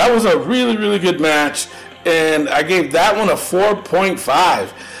 That was a really, really good match, and I gave that one a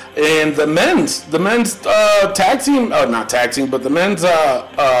 4.5. And the men's tag team, not tag team, but the men's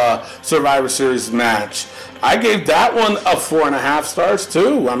Survivor Series match, I gave that one a 4.5 stars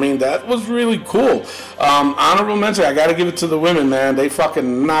too. I mean, that was really cool. Honorable mention, I got to give it to the women, man. They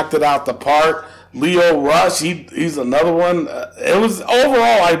fucking knocked it out the park. Leo Rush, he's another one. It was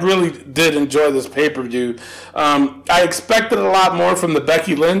overall, I really did enjoy this pay-per-view. I expected a lot more from the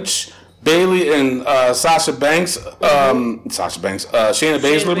Becky Lynch, Bayley, and Shayna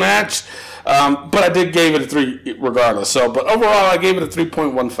Baszler match. But I did give it a 3 regardless. So, but overall, I gave it a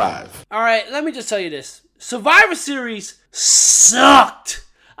 3.15. All right, let me just tell you this: Survivor Series sucked.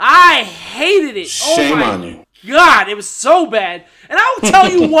 I hated it. Shame on you. God, it was so bad. And I will tell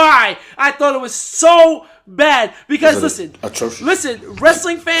you why I thought it was so bad. Because listen,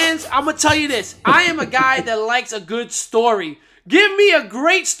 wrestling fans, I'm going to tell you this. I am a guy that likes a good story. Give me a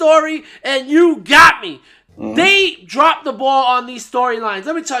great story and you got me. Mm-hmm. They dropped the ball on these storylines.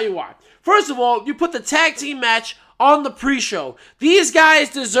 Let me tell you why. First of all, you put the tag team match on the pre-show. These guys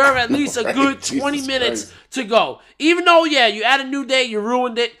deserve at least a good 20 minutes to go. Even though, you add a New Day, you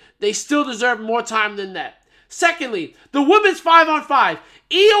ruined it. They still deserve more time than that. Secondly, the women's 5-on-5.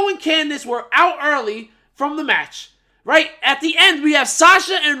 Io and Candice were out early from the match. Right? At the end, we have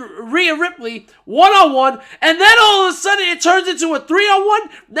Sasha and Rhea Ripley 1-on-1, and then all of a sudden it turns into a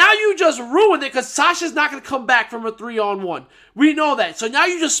 3-on-1. Now you just ruined it because Sasha's not going to come back from a 3-on-1. We know that. So now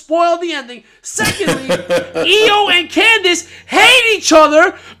you just spoiled the ending. Secondly, Io and Candice hate each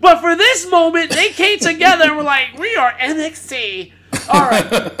other, but for this moment, they came together and were like, we are NXT. All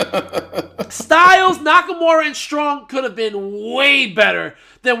right. Styles, Nakamura, and Strong could have been way better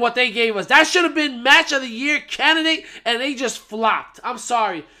than what they gave us. That should have been match of the year candidate, and they just flopped. I'm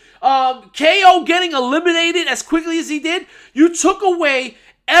sorry. KO getting eliminated as quickly as he did, you took away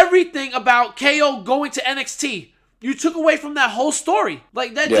everything about KO going to NXT. You took away from that whole story.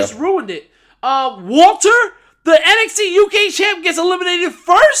 Like, that just ruined it. Walter, the NXT UK champ, gets eliminated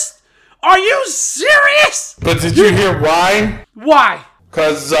first? Are you serious? But did you hear why? Why?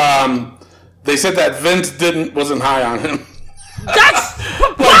 Because they said that Vince wasn't high on him. That's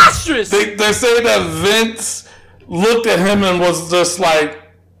preposterous. They say that Vince looked at him and was just like,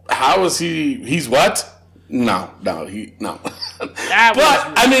 how is he? He's what? No. But,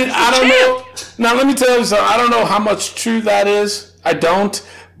 I mean, I don't know. Now, let me tell you something. I don't know how much true that is. I don't.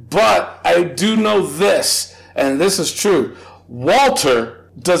 But I do know this, and this is true. Walter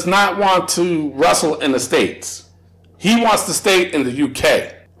does not want to wrestle in the States. He wants to stay in the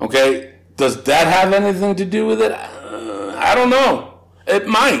UK. Okay? Does that have anything to do with it? I don't know. It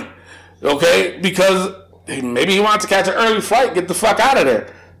might. Okay? Because maybe he wants to catch an early flight, get the fuck out of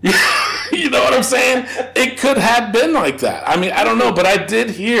there. You know what I'm saying? It could have been like that. I mean, I don't know, but I did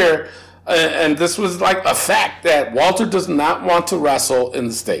hear, and this was like a fact, that Walter does not want to wrestle in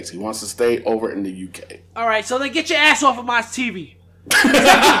the States. He wants to stay over in the UK. All right, so then get your ass off of my TV.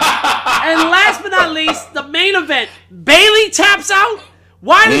 And last but not least, the main event. Bayley taps out.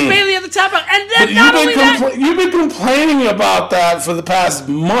 Why does Bayley have to tap out? And then not only that, you've been complaining about that for the past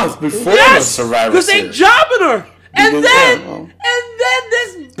month before the Survivor Series. Because they jobbing her. And then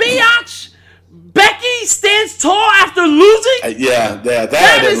this biatch Becky stands tall after losing.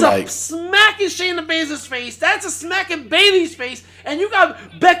 That is like. a smack in Shayna Baszler's face. That's a smack in Bayley's face. And you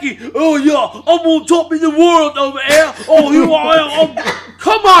got Becky. Oh yeah, I'm on top of the world over there. Oh, you are.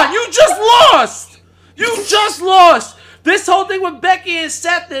 Come on, you just lost. You just lost. This whole thing with Becky and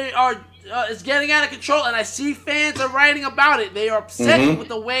Seth is getting out of control, and I see fans are writing about it. They are upset with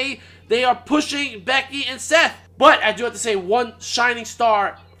the way they are pushing Becky and Seth. But I do have to say, one shining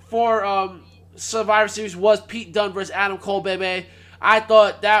star for Survivor Series was Pete Dunne versus Adam Cole, baby. I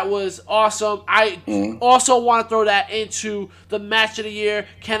thought that was awesome. I also want to throw that into the match of the year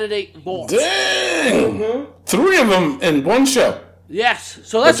candidate vault. Dang! 3 of them in one show. Yes.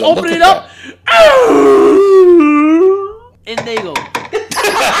 So let's open it up. And there you go.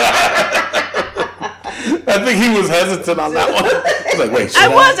 I think he was hesitant on that one. He's like, wait, I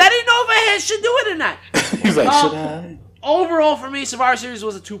didn't know if I should do it or not. He's like, should I? Overall, for me, Survivor Series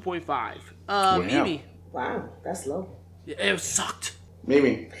was a 2.5. Mimi. Wow, that's low. It sucked.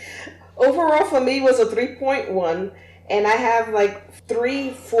 Mimi. Overall, for me, was a 3.1, and I have like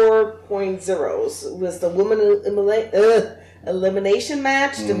 3 4.0s. It was the women elimination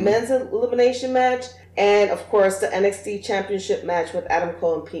match, the men's elimination match, and of course the NXT Championship match with Adam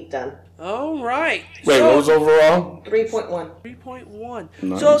Cole and Pete Dunne. All right. Wait, what was overall? 3.1. 3.1.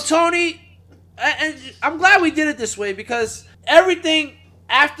 Nice. So, Tony, and I'm glad we did it this way because everything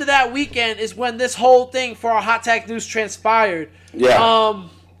after that weekend is when this whole thing for our Hot Tag News transpired. Yeah.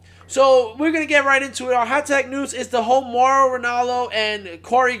 So we're going to get right into it. Our Hot Tag News is the whole Mauro Ranallo and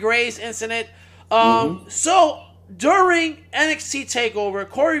Corey Graves incident. So during NXT TakeOver,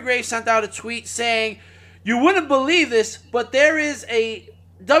 Corey Graves sent out a tweet saying, "You wouldn't believe this, but there is a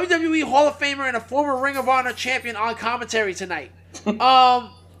WWE Hall of Famer and a former Ring of Honor champion on commentary tonight."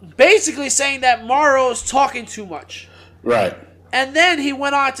 Basically saying that Mauro's talking too much. Right. And then he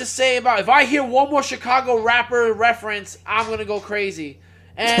went on to say about, if I hear one more Chicago rapper reference, I'm going to go crazy.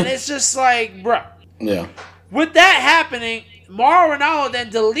 And it's just like, bruh. Yeah. With that happening, Mauro Ranallo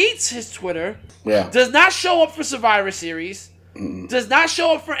then deletes his Twitter. Yeah. Does not show up for Survivor Series. Does not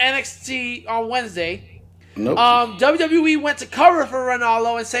show up for NXT on Wednesday. Nope. WWE went to cover for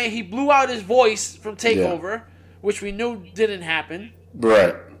Ranallo and saying he blew out his voice from TakeOver, which we knew didn't happen.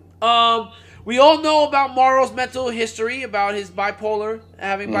 Right. We all know about Mauro's mental history, about his bipolar,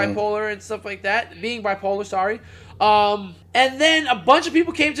 having bipolar and stuff like that. Being bipolar, sorry. And then a bunch of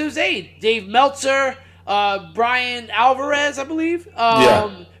people came to his aid. Dave Meltzer, Brian Alvarez, I believe.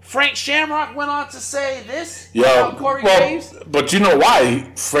 Frank Shamrock went on to say this about Corey Graves. But you know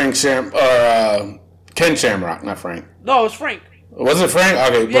why Ken Shamrock, not Frank. No, it's Frank. Was it Frank?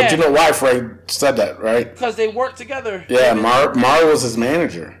 Okay, Yeah. but you know why Frank said that, right? Because they worked together. Yeah, Mauro was his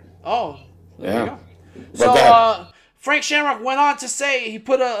manager. Oh. Yeah. So, Frank Shamrock went on to say, he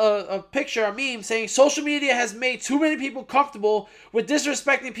put a picture, a meme, saying, social media has made too many people comfortable with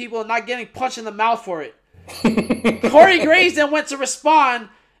disrespecting people and not getting punched in the mouth for it. Corey Graves then went to respond,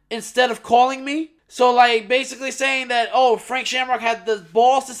 instead of calling me. So, like, basically saying that, oh, Frank Shamrock had the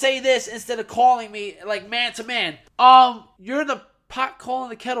balls to say this instead of calling me, like, man to man. You're the pot calling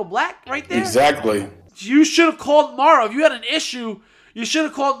the kettle black right there? Exactly. You should have called Mauro. If you had an issue, you should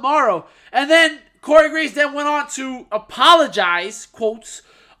have called Mauro. And then Corey Graves then went on to apologize, quotes,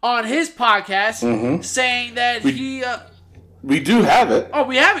 on his podcast, saying that we do have it. Oh,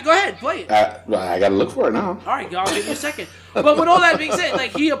 we have it. Go ahead, play it. I gotta look for it now. All right, I'll give you a second. But with all that being said,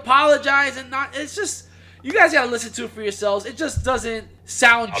 like, he apologized and it's just, you guys gotta listen to it for yourselves. It just doesn't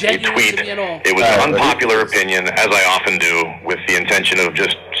sound genuine to me at all. It was an unpopular opinion, as I often do, with the intention of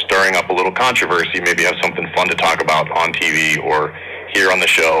just stirring up a little controversy, maybe have something fun to talk about on TV or here on the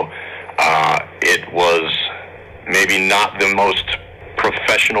show. It was maybe not the most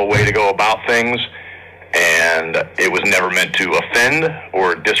professional way to go about things, and it was never meant to offend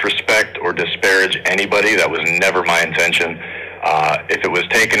or disrespect or disparage anybody. That was never my intention. If it was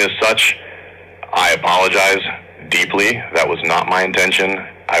taken as such, I apologize deeply. That was not my intention.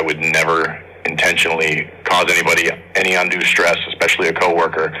 I would never intentionally cause anybody any undue stress, especially a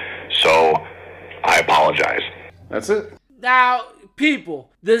coworker. So I apologize. That's it. Now,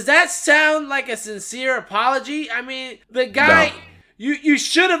 people, does that sound like a sincere apology? I mean, the guy, No. you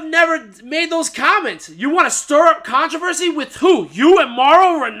should have never made those comments. You want to stir up controversy with who? You and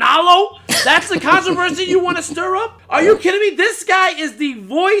Mauro Ranallo? That's the controversy you want to stir up? Are you kidding me? This guy is the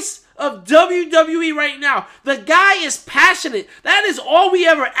voice of WWE right now. The guy is passionate. That is all we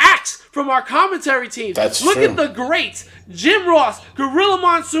ever ask from our commentary team. That's Look true. at the greats. Jim Ross, Gorilla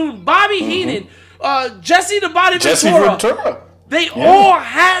Monsoon, Bobby Heenan, Jesse the Body Ventura. They all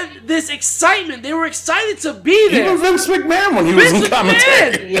had this excitement. They were excited to be there. Even Vince McMahon when he was in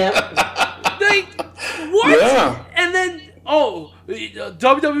commentary. Yep. They, what? Yeah. And then,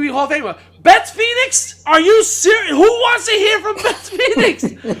 WWE Hall of Famer. Beth Phoenix? Are you serious? Who wants to hear from Beth Phoenix?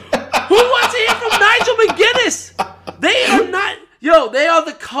 Who wants to hear from Nigel McGuinness? They are not... they are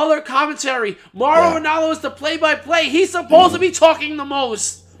the color commentary. Mauro Ranallo is the play-by-play. He's supposed to be talking the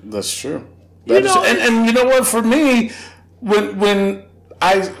most. That's true. You know, And you know what? For me, when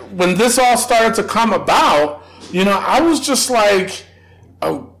this all started to come about, I was just like,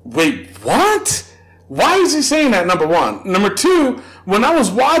 oh, wait, what? Why is he saying that, number one? Number two, when I was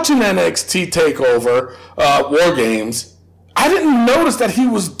watching NXT TakeOver War Games, I didn't notice that he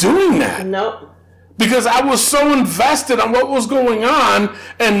was doing that. Nope. Because I was so invested on what was going on,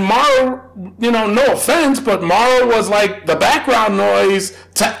 and Mauro, no offense, but Mauro was like the background noise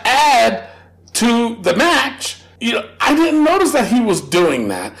to add to the match. I didn't notice that he was doing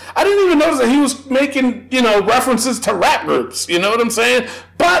that. I didn't even notice that he was making, references to rap groups. You know what I'm saying?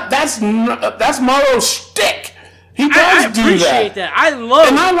 But that's Mauro's shtick. He does I do appreciate that. I love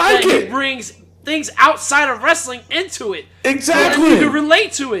And I like that it. he brings things outside of wrestling into it. Exactly. So that you can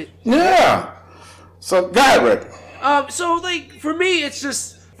relate to it. Yeah. So, go ahead, Rick. So like for me, it's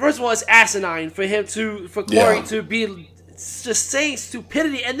just first of all, it's asinine for Corey Yeah. to be just saying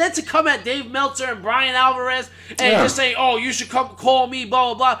stupidity, and then to come at Dave Meltzer and Brian Alvarez and Yeah. just say, "Oh, you should come call me,"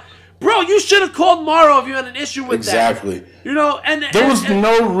 blah blah blah. Bro, you should have called Morrow if you had an issue with Exactly. that. You know, and There was and-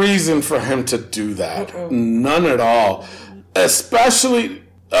 no reason for him to do that. None at all. Especially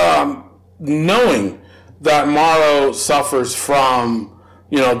knowing that Morrow suffers from,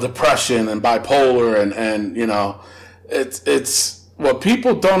 depression and bipolar and it's what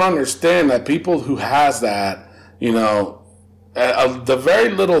people don't understand, that people who has that, the very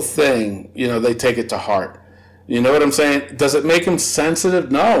little thing, they take it to heart. You know what I'm saying? Does it make them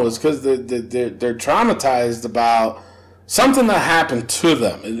sensitive? No, it's because they're traumatized about something that happened to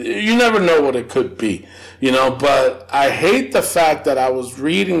them. You never know what it could be, but I hate the fact that I was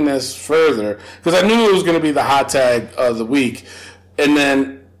reading this further because I knew it was going to be the hot tag of the week. And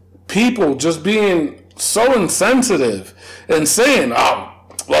then people just being so insensitive and saying, oh,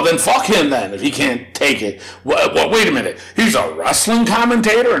 well, then fuck him then if he can't take it. Well, wait a minute. He's a wrestling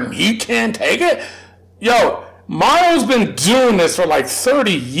commentator and he can't take it? Yo, Morrow's been doing this for like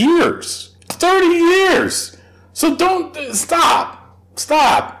 30 years. 30 years. So don't stop.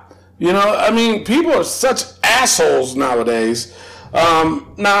 People are such assholes nowadays. Now,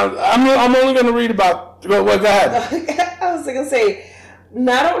 I'm only going to read about... Go ahead. I was going to say,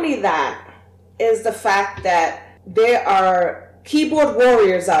 not only that is the fact that there are keyboard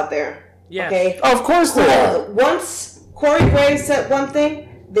warriors out there. Yes. Okay? Of course they are. Once Corey Graves said one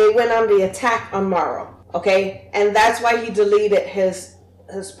thing, they went on the attack on Morrow. Okay, and that's why he deleted his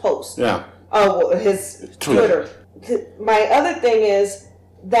post. Yeah. Oh, his Twitter. My other thing is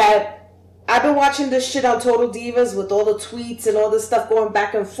that I've been watching this shit on Total Divas with all the tweets and all this stuff going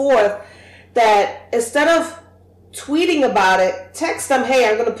back and forth. That instead of tweeting about it, text them, "Hey,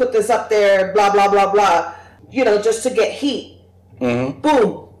 I'm going to put this up there," blah blah blah blah. Just to get heat. Mm-hmm.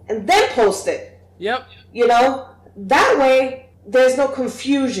 Boom, and then post it. Yep. That way there's no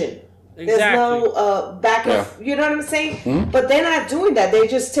confusion. Exactly. There's no back and you know what I'm saying? Mm-hmm. But they're not doing that. They're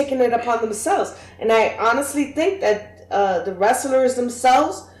just taking it upon themselves. And I honestly think that the wrestlers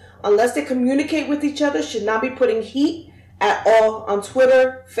themselves, unless they communicate with each other, should not be putting heat at all on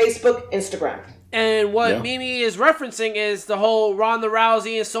Twitter, Facebook, Instagram. And what Mimi is referencing is the whole Ronda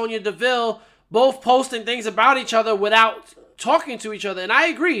Rousey and Sonya Deville both posting things about each other without talking to each other. And I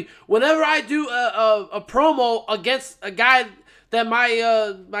agree. Whenever I do a promo against a guy that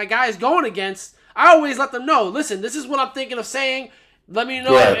my guy is going against, I always let them know, listen, this is what I'm thinking of saying. Let me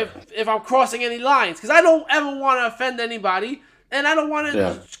know if I'm crossing any lines. Because I don't ever want to offend anybody. And I don't want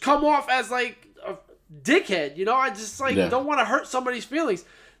to come off as like a dickhead. I just don't want to hurt somebody's feelings.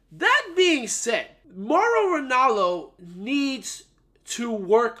 That being said, Mauro Ranallo needs to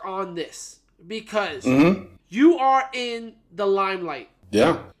work on this. Because you are in the limelight.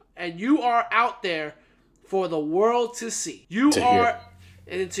 Yeah. And you are out there for the world to see.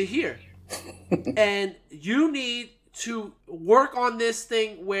 And to hear. And you need to work on this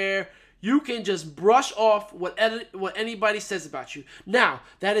thing where you can just brush off what anybody says about you. Now,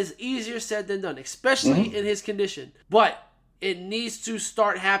 that is easier said than done, especially in his condition. But it needs to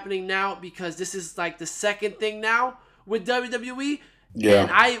start happening now because this is like the second thing now with WWE. Yeah.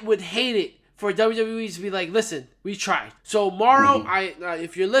 And I would hate it for WWE to be like, listen, we tried. So, Morrow,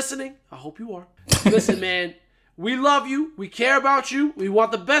 if you're listening, I hope you are. Listen, man, we love you. We care about you. We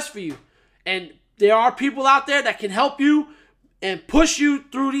want the best for you. And there are people out there that can help you and push you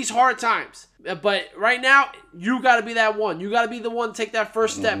through these hard times. But right now, you got to be that one. You got to be the one to take that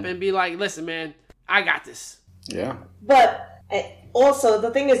first step and be like, listen, man, I got this. Yeah. But also, the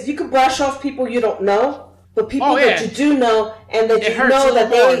thing is, you can brush off people you don't know, but people that you do know and that you know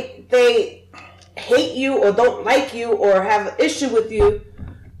that they hate you or don't like you or have an issue with you,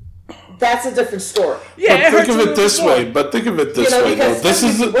 that's a different story. Yeah, but think of it this way. Think of it this way,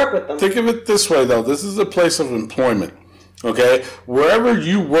 though. Think of it this way, though. This is a place of employment. Okay, wherever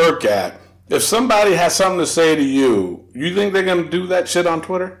you work at, if somebody has something to say to you, you think they're going to do that shit on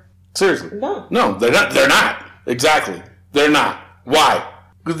Twitter? Seriously? No, they're not. They're not. Exactly. They're not. Why?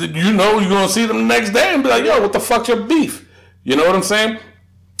 Because you're going to see them the next day and be like, yo, what the fuck's your beef? You know what I'm saying?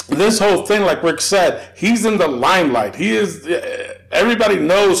 This whole thing, like Rick said, he's in the limelight. He is. Everybody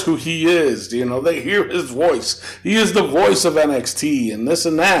knows who he is. They hear his voice. He is the voice of NXT and this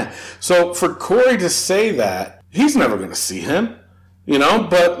and that. So for Corey to say that, he's never going to see him.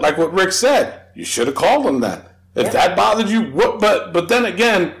 But like what Rick said, you should have called him then. If that bothered you, what? But then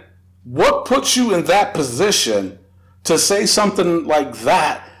again, what puts you in that position to say something like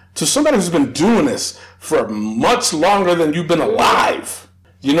that to somebody who's been doing this for much longer than you've been alive.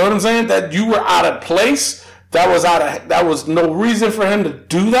 You know what I'm saying? That you were out of place. That was no reason for him to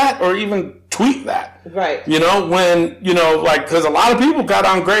do that or even tweet that. Right. You know, when, you know, like, because a lot of people got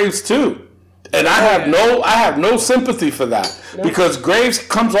on Graves too. And I have no sympathy for that. Nope. Because Graves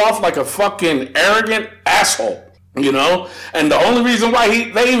comes off like a fucking arrogant asshole. You know? And the only reason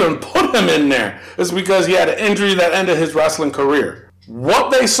why they even put him in there is because he had an injury that ended his wrestling career.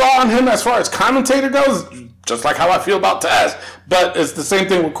 What they saw in him as far as commentator goes, just like how I feel about Taz, but it's the same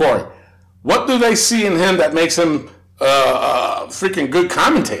thing with Corey. What do they see in him that makes him a freaking good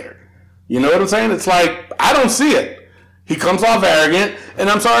commentator? You know what I'm saying? It's like, I don't see it. He comes off arrogant, and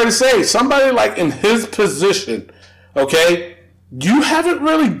I'm sorry to say, somebody like in his position, okay, you haven't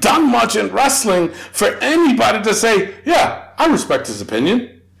really done much in wrestling for anybody to say, yeah, I respect his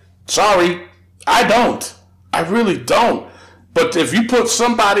opinion. Sorry, I don't. I really don't. But if you put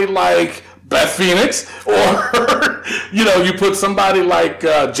somebody like Beth Phoenix or, you know, you put somebody like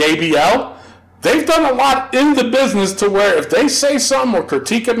JBL, they've done a lot in the business to where if they say something or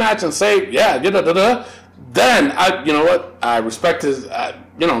critique a match and say, yeah, then, you know what, I respect his,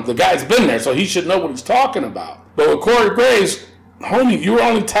 you know, the guy's been there, so he should know what he's talking about. But with Corey Graves, homie, you were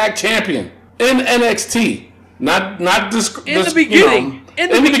only tag champion in NXT. Not this in the beginning. You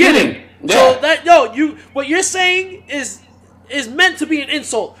know, in the beginning. Yeah. So what you're saying is meant to be an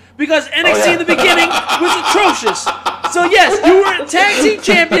insult because NXT in the beginning was atrocious. So yes, you were a tag team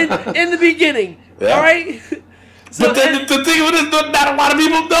champion in the beginning. Yeah. All right. So, but then the thing with it is not a lot of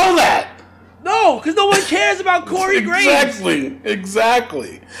people know that. No, because no one cares about Corey Graves.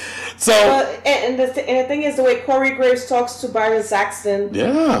 Exactly. So and the thing is the way Corey Graves talks to Byron Saxton.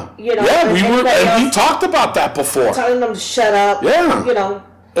 Yeah. You know. Yeah, we talked about that before. Telling them to shut up. Yeah. You know.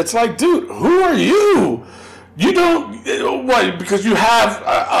 It's like, dude, who are you? You don't, what, because you have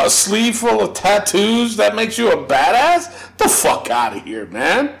a sleeve full of tattoos that makes you a badass? The fuck out of here,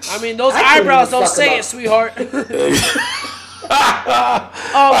 man. I mean, those eyebrows don't say it, sweetheart. But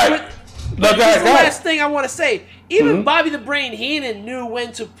this is the last thing I want to say. Even Bobby the Brain Heenan knew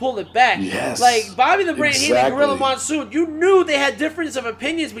when to pull it back. Yes. Like, Bobby the Brain Heenan and Gorilla Monsoon, you knew they had difference of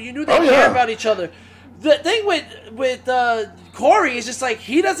opinions, but you knew they cared about each other. The thing with Corey is just like,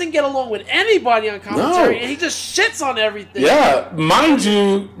 he doesn't get along with anybody on commentary, and he just shits on everything. Yeah, mind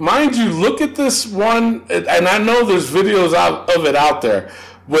you, look at this one, and I know there's videos of it out there.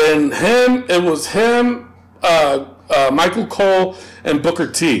 It was him, Michael Cole, and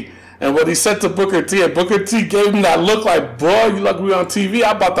Booker T. And what he said to Booker T, and Booker T gave him that look like, boy, you lucky we on TV,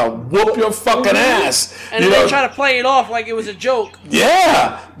 I'm about to whoop your fucking ass. And they try to play it off like it was a joke.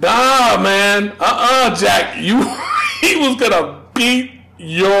 Yeah. Nah, man. Jack. He was going to beat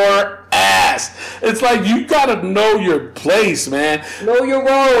your ass. It's like, you got to know your place, man. Know your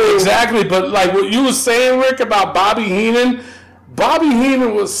role. Exactly. But like what you were saying, Rick, about Bobby Heenan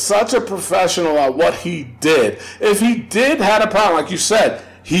was such a professional at what he did. If he did had a problem, like you said,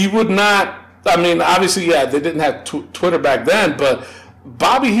 he would not, I mean, obviously, yeah, they didn't have Twitter back then, but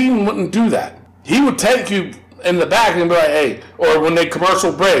Bobby Heenan wouldn't do that. He would take you in the back and be like, hey, or when they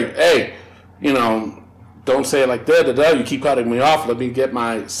commercial break, hey, you know, don't say it like that, you keep cutting me off, let me get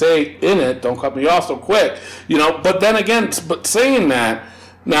my say in it, don't cut me off so quick, you know, but then again, but saying that,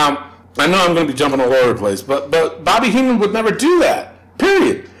 now, I know I'm going to be jumping all over the place, but Bobby Heenan would never do that,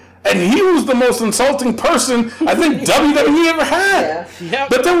 period. And he was the most insulting person I think WWE ever had. Yeah. Yep.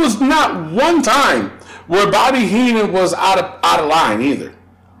 But there was not one time where Bobby Heenan was out of line either.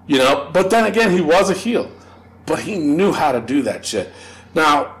 You know, but then again, he was a heel. But he knew how to do that shit.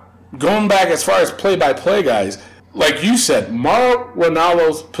 Now, going back as far as play-by-play guys, like you said, Mauro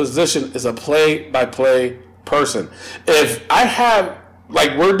Ranallo's position is a play-by-play person. If I have,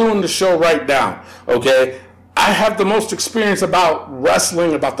 like we're doing the show right now, okay, I have the most experience about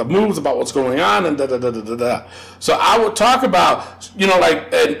wrestling, about the moves, about what's going on, and da-da-da-da-da-da. So I would talk about, you know,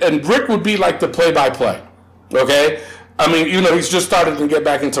 like, and Rick would be like the play-by-play, okay? I mean, you know, he's just started to get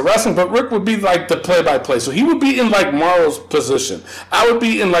back into wrestling, but Rick would be like the play-by-play. So he would be in, like, Mauro's position. I would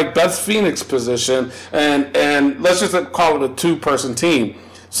be in, like, Beth Phoenix's position, and let's just call it a two-person team.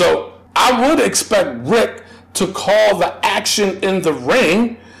 So I would expect Rick to call the action in the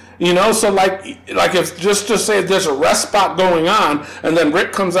ring. You know, so like if just say there's a rest spot going on, and then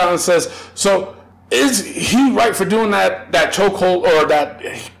Rick comes out and says, so is he right for doing that chokehold or that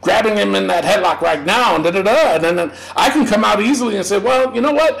grabbing him in that headlock right now, and and then I can come out easily and say, well, you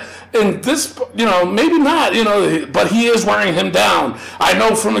know what, in this, you know, maybe not, you know, but he is wearing him down. I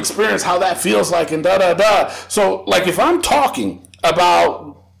know from experience how that feels like, and So like if I'm talking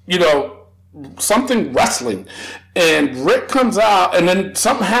about, you know, something wrestling, and Rick comes out, and then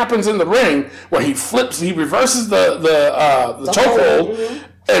something happens in the ring where he reverses the chokehold,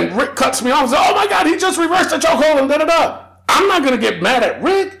 and Rick cuts me off and says, "Oh my God, he just reversed the chokehold," and da-da-da. I'm not going to get mad at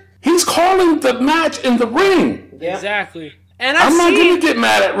Rick. He's calling the match in the ring. Yeah. Exactly. And I'm not going to get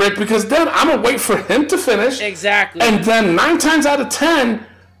mad at Rick because then I'm going to wait for him to finish. Exactly. And then 9 times out of 10,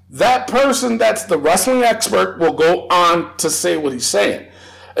 that person that's the wrestling expert will go on to say what he's saying.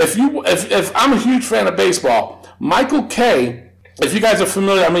 If I'm a huge fan of baseball, Michael Kay, if you guys are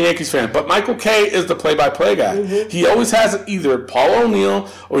familiar, I'm a Yankees fan, but Michael Kay is the play-by-play guy. Mm-hmm. He always has either Paul O'Neill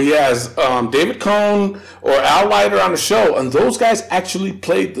or he has David Cohn or Al Leiter on the show, and those guys actually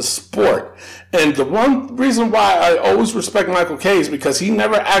played the sport. And the one reason why I always respect Michael Kay is because he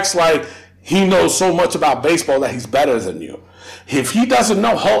never acts like he knows so much about baseball that he's better than you. If he doesn't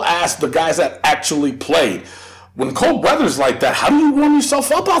know, he'll ask the guys that actually played. When cold weather's like that, how do you warm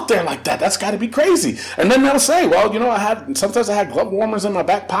yourself up out there like that? That's got to be crazy. And then they'll say, well, sometimes I had glove warmers in my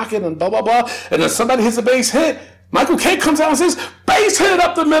back pocket and blah, blah, blah. And then somebody hits a base hit. Michael Kay comes out and says, base hit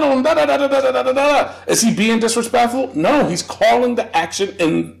up the middle and da-da-da-da-da-da-da-da. Is he being disrespectful? No, he's calling the action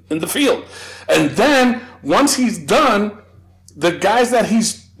in the field. And then once he's done, the guys that he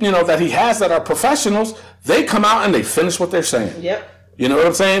has that are professionals, they come out and they finish what they're saying. Yep. You know what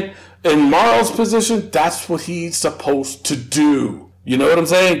I'm saying? In Morrow's position, that's what he's supposed to do. You know what I'm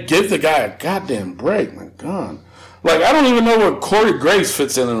saying? Give the guy a goddamn break. My God. Like, I don't even know where Corey Graves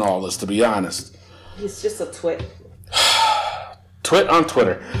fits in all this, to be honest. He's just a twit. Twit on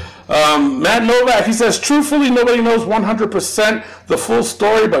Twitter. Matt Novak, he says, truthfully, nobody knows 100% the full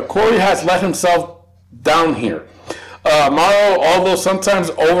story, but Corey has let himself down here. Morrow, although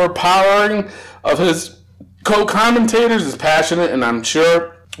sometimes overpowering of his co-commentators, is passionate, and I'm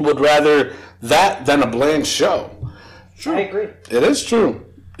sure would rather that than a bland show. True. I agree. It is true.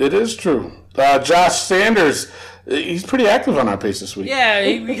 It is true. Josh Sanders, he's pretty active on our page this week. Yeah,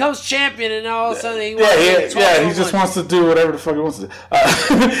 he becomes champion, and all of a sudden he he just wants to do whatever the fuck he wants to do.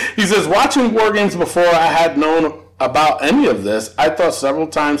 He says, watching War Games before I had known about any of this, I thought several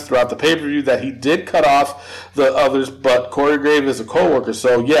times throughout the pay-per-view that he did cut off the others, but Corey Graves is a co-worker,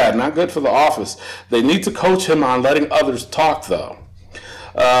 so yeah, not good for the office. They need to coach him on letting others talk, though.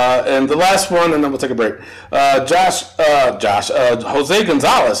 And the last one, and then we'll take a break. Jose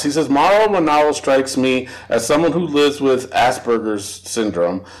Gonzalez, he says, Mauro Ranallo strikes me as someone who lives with Asperger's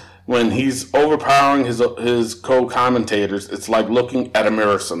syndrome. When he's overpowering his co-commentators, it's like looking at a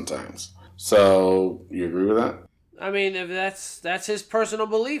mirror sometimes. So, you agree with that? I mean, if that's his personal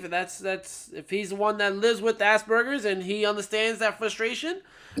belief, that's if he's the one that lives with Asperger's and he understands that frustration,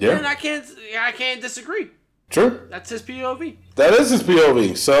 then I can't disagree. True. That's his POV. That is his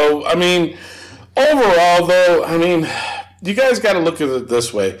POV. So, I mean, overall, though, I mean, you guys got to look at it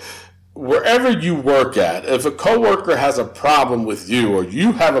this way. Wherever you work at, if a coworker has a problem with you or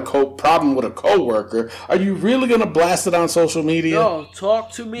you have a problem with a coworker, are you really going to blast it on social media? No,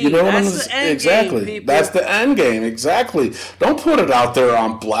 talk to me. You know That's the end exactly. game, people. That's the end game. Exactly. Don't put it out there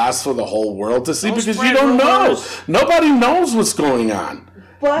on blast for the whole world to see because you don't know. Nobody knows what's going on.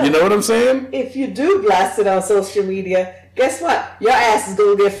 But you know what I'm saying? If you do blast it on social media, guess what? Your ass is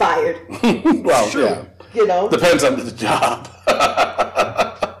going to get fired. Well, yeah. You know? Depends on the job.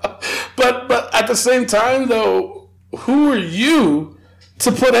 But at the same time, though, who are you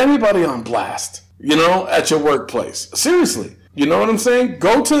to put anybody on blast, at your workplace? Seriously. You know what I'm saying?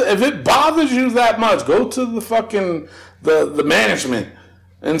 If it bothers you that much, go to the fucking, the management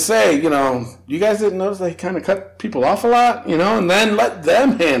and say, you guys didn't notice they kind of cut people off a lot, and then let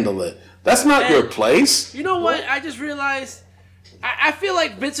them handle it. That's not your place. You know what? I just realized, I feel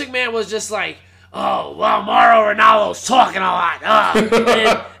like Vince McMahon was just like, oh, well, Mauro Ranallo's talking a lot.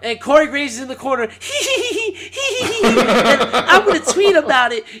 And Corey Graves is in the corner. And I'm going to tweet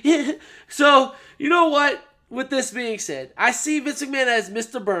about it. So, you know what? With this being said, I see Vince McMahon as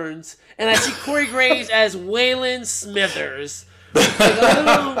Mr. Burns, and I see Corey Graves as Waylon Smithers. Like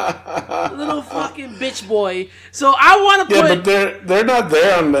a little fucking bitch boy. So I want to put... Yeah, but they're not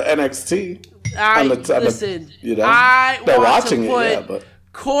there on the NXT. I want to put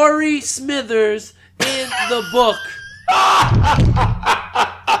Corey Smithers in the book.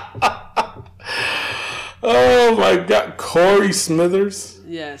 Oh my God, Corey Smithers?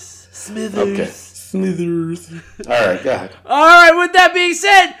 Yes, Smithers. Okay, Smithers. All right, go ahead. All right, with that being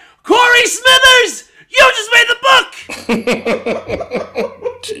said, Corey Smithers, you just made the book.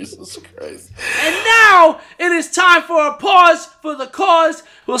 Jesus Christ. And now it is time for a pause for the cause.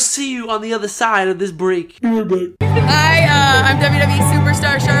 We'll see you on the other side of this break. We're back. Hi, I'm WWE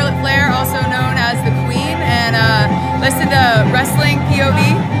superstar Charlotte Flair, also known as the Queen, and listen to Wrestling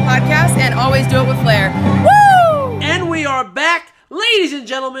POV podcast and always Flair. Woo! And we are back. Ladies and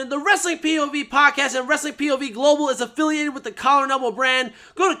gentlemen, the Wrestling POV podcast and Wrestling POV Global is affiliated with the Collar and Elbow brand.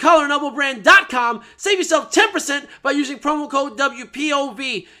 Go to collarandelbowbrand.com. Save yourself 10% by using promo code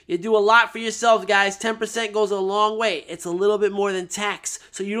WPOV. You do a lot for yourselves, guys. 10% goes a long way. It's a little bit more than tax.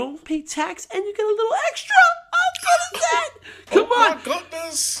 So you don't pay tax and you get a little extra. How good is that? Come on. Oh, my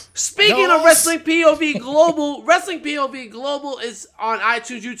goodness. Speaking of Wrestling POV Global, Wrestling POV Global is on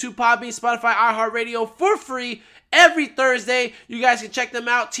iTunes, YouTube, Podbean, Spotify, iHeartRadio for free. Every Thursday, you guys can check them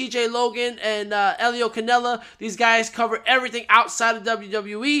out. TJ Logan and Elio Canella. These guys cover everything outside of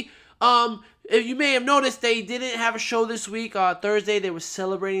WWE. If you may have noticed, they didn't have a show this week. Thursday, they were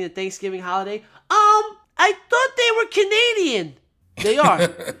celebrating the Thanksgiving holiday. I thought they were Canadian. They are.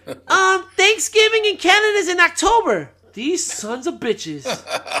 Thanksgiving in Canada is in October. These sons of bitches.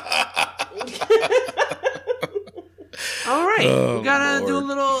 All right, we gotta do a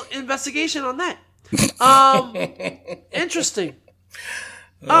little investigation on that. Interesting.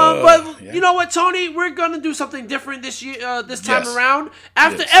 But you know what, Tony? We're gonna do something different this year, this time around.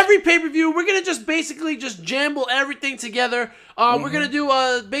 After every pay-per-view, we're gonna just basically just jamble everything together. We're gonna do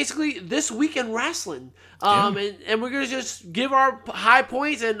basically this week in wrestling. And we're gonna just give our high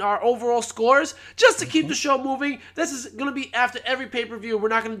points and our overall scores just to keep the show moving. This is gonna be after every pay-per-view. We're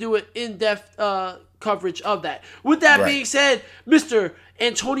not gonna do an in-depth coverage of that. With that being said, Mr.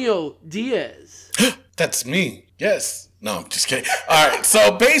 Antonio Diaz. That's me. Yes. No, I'm just kidding. All right.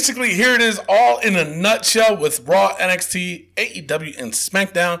 So basically, here it is all in a nutshell with Raw, NXT, AEW, and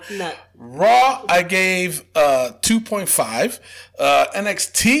SmackDown. Raw, I gave 2.5.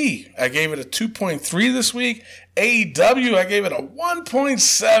 NXT, I gave it a 2.3 this week. AEW, I gave it a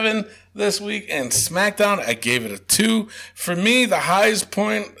 1.7 this week. And SmackDown, I gave it a 2. For me, the highest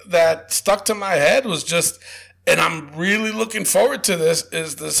point that stuck to my head was just... and I'm really looking forward to this,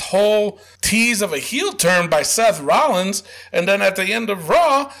 is this whole tease of a heel turn by Seth Rollins, and then at the end of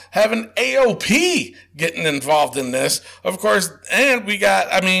Raw, having AOP getting involved in this. Of course, and we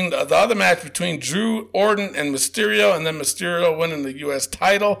got, the other match between Drew Orton and Mysterio, and then Mysterio winning the U.S.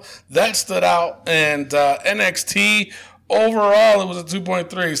 title. That stood out, and NXT... overall, it was a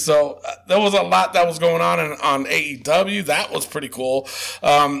 2.3, so there was a lot that was going on AEW. That was pretty cool.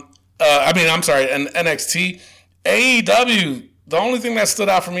 And NXT. AEW, the only thing that stood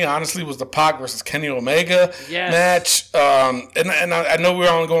out for me, honestly, was the Pac versus Kenny Omega match. And I know we're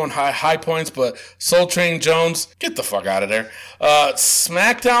only going high points, but Soul Train Jones, get the fuck out of there.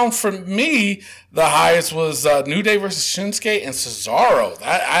 SmackDown, for me, the highest was New Day versus Shinsuke and Cesaro.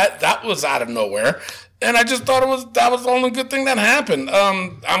 That was out of nowhere. And I just thought that was the only good thing that happened.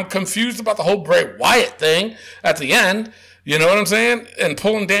 I'm confused about the whole Bray Wyatt thing at the end. You know what I'm saying? And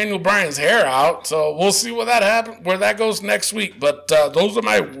pulling Daniel Bryan's hair out. So we'll see where that goes next week. But those are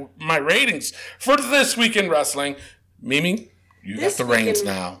my ratings for this week in wrestling. Mimi, you got the reins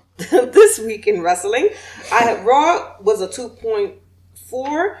now. This week in wrestling, I had Raw was a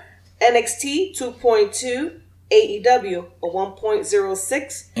 2.4, NXT 2.2, AEW a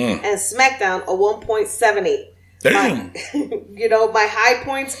 1.06, and SmackDown a 1.78. Damn. My high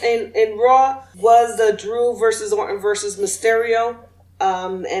points in Raw was the Drew versus Orton versus Mysterio,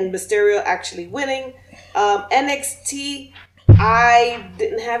 and Mysterio actually winning. NXT, I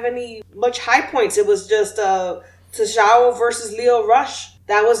didn't have much high points. It was just Cesaro versus Lio Rush.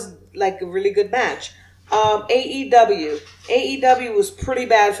 That was like a really good match. AEW was pretty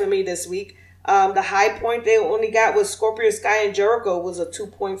bad for me this week. The high point they only got was Scorpio Sky and Jericho was a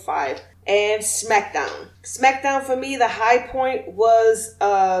 2.5. And SmackDown for me, the high point was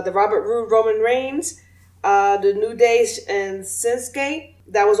the Robert Roode Roman Reigns, the New Day and Shinsuke.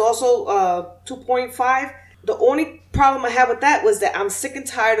 That was also 2.5. The only problem I have with that was that I'm sick and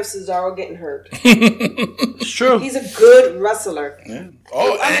tired of Cesaro getting hurt. It's true. He's a good wrestler. Yeah. And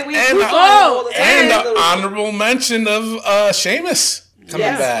the honorable mention of Sheamus coming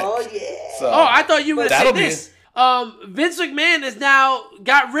back. Oh, yeah. So, I thought you were going to say this. Vince McMahon has now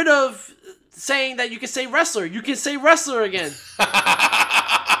got rid of saying that you can say wrestler. You can say wrestler again.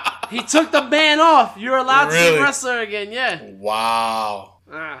 He took the ban off. You're allowed to say wrestler again. Yeah. Wow.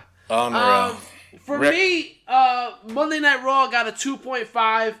 Unreal. For me, Monday Night Raw got a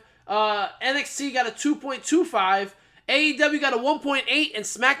 2.5. NXT got a 2.25. AEW got a 1.8. And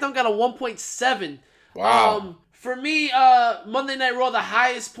SmackDown got a 1.7. Wow. For me, Monday Night Raw, the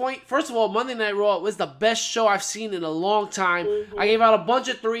highest point. First of all, Monday Night Raw was the best show I've seen in a long time. Mm-hmm. I gave out a bunch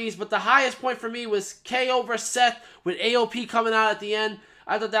of 3s, but the highest point for me was KO versus Seth with AOP coming out at the end.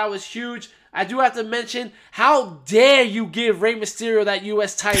 I thought that was huge. I do have to mention, how dare you give Rey Mysterio that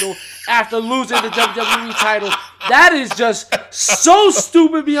U.S. title after losing the WWE title That is just so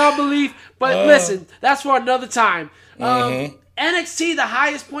stupid beyond belief. But listen, that's for another time. NXT, the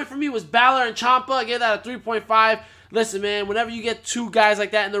highest point for me was Balor and Ciampa. I gave that a 3.5. Listen, man, whenever you get two guys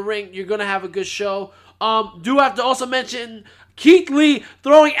like that in the ring, you're going to have a good show. Do have to also mention Keith Lee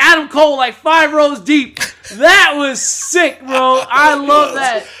throwing Adam Cole like 5 rows deep. That was sick, bro. I love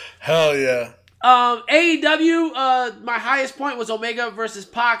that. Hell yeah. AEW, my highest point was Omega versus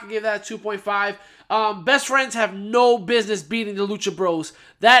Pac. I gave that a 2.5. Best Friends have no business beating the Lucha Bros.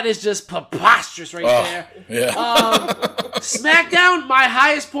 That is just preposterous right there. Yeah. SmackDown, my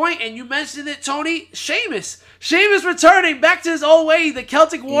highest point, and you mentioned it, Tony, Sheamus. Sheamus returning back to his old way, the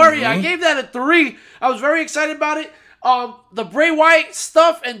Celtic Warrior. I gave that a 3. I was very excited about it. The Bray Wyatt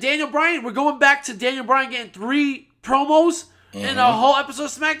stuff and Daniel Bryan, we're going back to Daniel Bryan getting 3 promos in a whole episode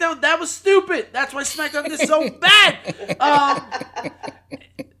of SmackDown. That was stupid. That's why SmackDown did so bad.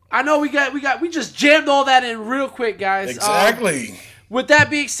 I know we just jammed all that in real quick, guys. Exactly. With that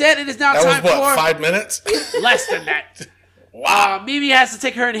being said, it is now That was time what, for 5 minutes? less than that. Wow. Mimi has to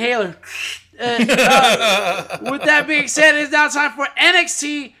take her inhaler. With that being said, it is now time for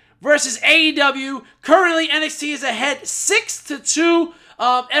NXT versus AEW. Currently, NXT is ahead 6-2.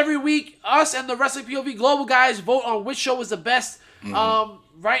 Every week, us and the Wrestling POV Global guys vote on which show was the best.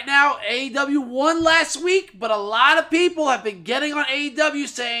 Right now, AEW won last week, but a lot of people have been getting on AEW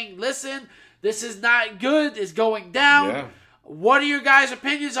saying, listen, this is not good. It's going down. Yeah. What are your guys'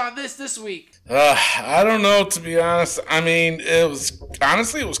 opinions on this week? I don't know, to be honest. I mean, it was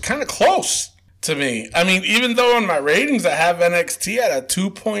kind of close to me. I mean, even though on my ratings I have NXT at a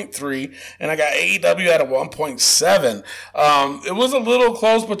 2.3 and I got AEW at a 1.7, it was a little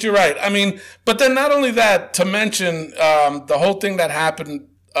close, but you're right. I mean, but then not only that, to mention the whole thing that happened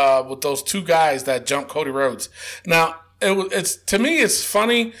with those two guys that jumped Cody Rhodes. Now, it's to me, it's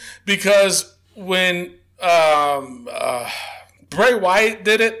funny because when Bray Wyatt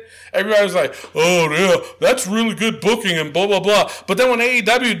did it, everybody was like, oh, yeah, that's really good booking and blah, blah, blah. But then when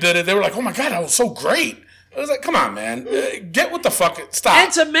AEW did it, they were like, oh, my God, that was so great. I was like, come on, man. Get with the fucking stop.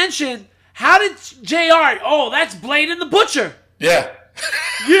 And to mention, how did JR, that's Blade and the Butcher. Yeah.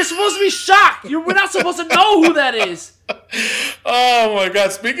 You're supposed to be shocked. We're not supposed to know who that is. Oh, my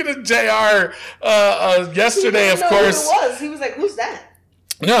God. Speaking of JR, yesterday, of course. Who it was. He was like, who's that?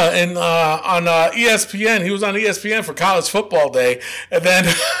 No, and on ESPN, he was on ESPN for College Football Day, and then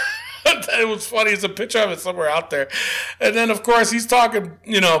it was funny. There's a picture of it somewhere out there, and then of course he's talking,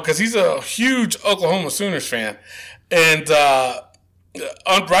 because he's a huge Oklahoma Sooners fan, and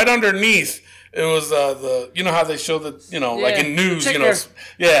right underneath it was how they show the like in news,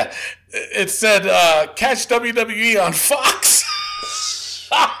 it said catch WWE on Fox.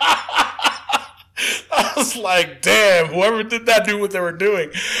 I was like, damn, whoever did that knew what they were doing.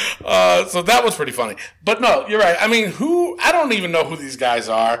 So that was pretty funny. But no, you're right. I mean, I don't even know who these guys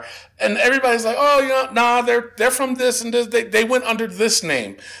are. And everybody's like, oh, they're from this and this. They went under this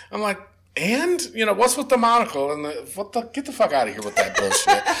name. I'm like, and? What's with the monocle? And get the fuck out of here with that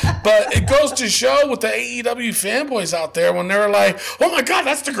bullshit. But it goes to show with the AEW fanboys out there when they were like, oh my God,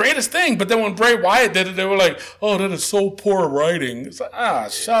 that's the greatest thing. But then when Bray Wyatt did it, they were like, oh, that is so poor writing. It's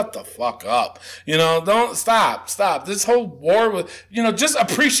like, shut the fuck up. Don't stop. This whole war with, just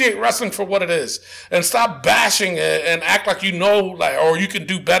appreciate wrestling for what it is. And stop bashing it and act like or you can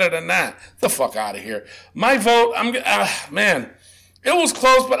do better than that. Get the fuck out of here. My vote, man. It was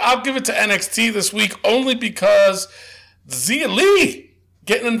close, but I'll give it to NXT this week only because Zia Lee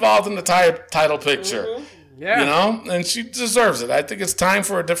getting involved in the title picture. Mm-hmm. Yeah. And she deserves it. I think it's time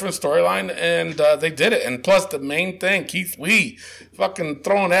for a different storyline, and they did it. And plus, the main thing, Keith Lee fucking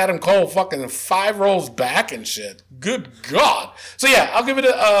throwing Adam Cole fucking 5 rolls back and shit. Good God. So, yeah, I'll give it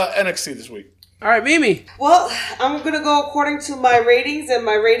to NXT this week. All right, Mimi. Well, I'm going to go according to my ratings, and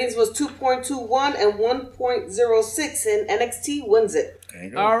my ratings was 2.21 and 1.06, and NXT wins it.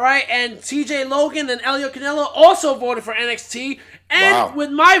 All right, and TJ Logan and Elio Canelo also voted for NXT. And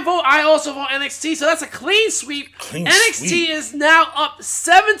with my vote, I also vote NXT, so that's a clean sweep. NXT is now up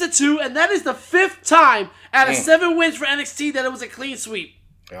 7-2, and that is the 5th time out of 7 wins for NXT that it was a clean sweep.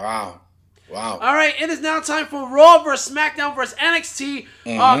 Wow. All right, it is now time for Raw vs. SmackDown vs. NXT.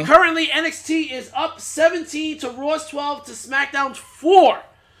 Currently, NXT is up 17 to Raw's 12 to SmackDown's 4.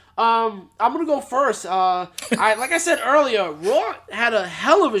 I'm going to go first. Like I said earlier, Raw had a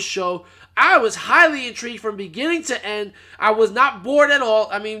hell of a show. I was highly intrigued from beginning to end. I was not bored at all.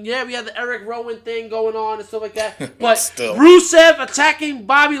 I mean, yeah, we had the Eric Rowan thing going on and stuff like that. But Rusev attacking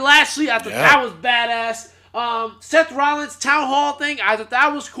Bobby Lashley, I thought that was badass. Seth Rollins' Town Hall thing, I thought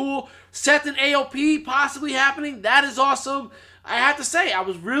that was cool. Seth and AOP possibly happening, that is awesome. I have to say, I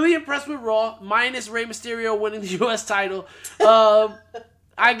was really impressed with Raw, minus Rey Mysterio winning the U.S. title.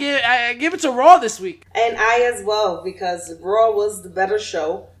 I give it to Raw this week. And I as well, because Raw was the better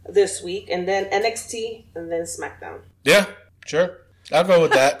show this week, and then NXT, and then SmackDown. Yeah, sure. I'll go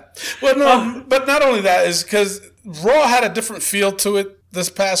with that. Well, no, but not only that is because Raw had a different feel to it this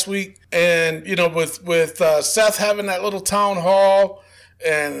past week, and you know, with Seth having that little town hall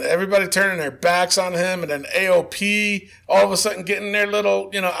and everybody turning their backs on him, and then AOP all of a sudden getting their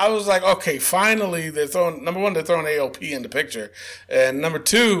little, you know, I was like, okay, finally they're throwing, number one, they're throwing AOP in the picture, and number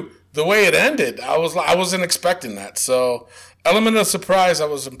two, the way it ended, I wasn't expecting that. So element of surprise, I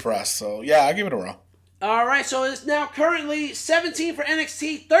was impressed. So yeah, I give it a Raw. All right, so it's now currently 17 for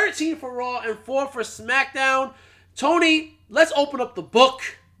NXT, 13 for Raw, and 4 for SmackDown. Tony, let's open up the book.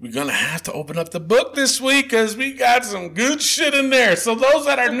 We're going to have to open up the book this week because we got some good shit in there. So those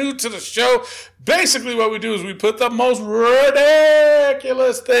that are new to the show, basically what we do is we put the most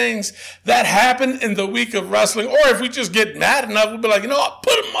ridiculous things that happen in the week of wrestling. Or if we just get mad enough, we'll be like, you know what,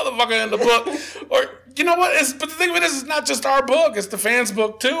 put a motherfucker in the book. Or, you know what, but the thing of it is, it's not just our book, it's the fans'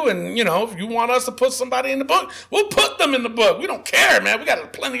 book too. And, you know, if you want us to put somebody in the book, we'll put them in the book. We don't care, man. We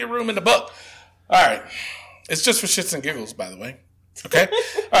got plenty of room in the book. All right. It's just for shits and giggles, by the way. Okay?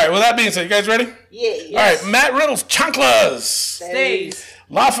 All right, well, that being said, you guys ready? Yeah. All right, Matt Riddle's chanclas. Stays.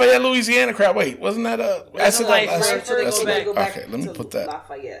 Lafayette, Louisiana crowd. Wait, wasn't that a... That's a life, last- right? So they go back. Okay, let me put that.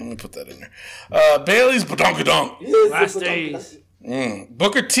 Lafayette. Let me put that in there. Bailey's badonkadonk. Last days.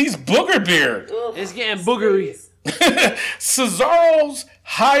 Booker T's booger beard. It's getting boogery. Cesaro's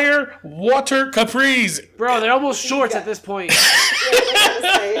higher water capris. Bro, they're almost shorts at this point.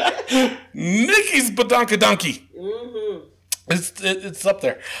 Nikki's badonkadonky. Mm-hmm. It's up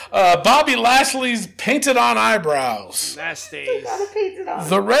there. Bobby Lashley's painted on eyebrows. That stays.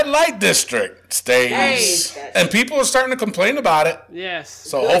 The red light district stays. Hey. And people are starting to complain about it. Yes.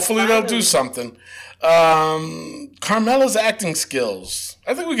 So hopefully they'll do something. Carmella's acting skills.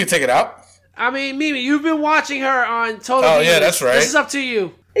 I think we can take it out. I mean, Mimi, you've been watching her on Total Oh, Divas. yeah, that's right. This is up to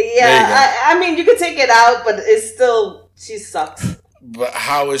you. Yeah, I mean, you can take it out, but it's still, she sucks. But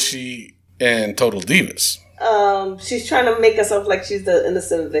how is she in Total Divas? She's trying to make herself like she's the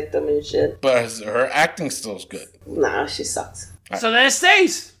innocent victim and shit. But her acting skills good. Nah, she sucks. So then it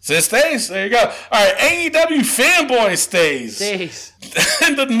stays. So it stays. There you go. All right, AEW fanboy stays. Stays.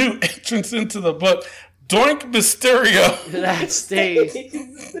 And the new entrance into the book, Doink Mysterio. That stays.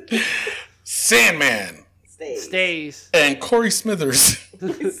 Sandman. Stays. And Corey Smithers.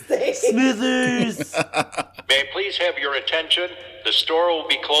 Smithers. May I please have your attention? The store will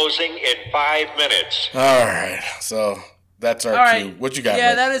be closing in 5 minutes. All right. So that's our All cue. right. What you got? Yeah,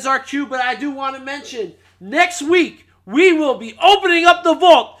 Rick? that is our cue, but I do want to mention, next week, we will be opening up the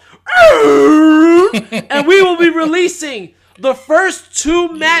vault. And we will be releasing the first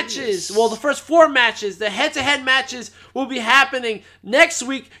 2 matches. Well, the first 4 matches. The head-to-head matches will be happening next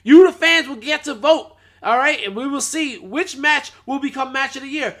week. You, the fans, will get to vote. All right, and we will see which match will become match of the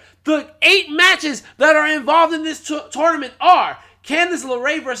year. The 8 matches that are involved in this tournament are Candice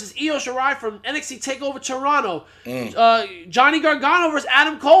LeRae versus Io Shirai from NXT TakeOver Toronto. Johnny Gargano versus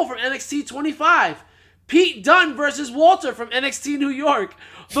Adam Cole from NXT 25. Pete Dunne versus Walter from NXT New York.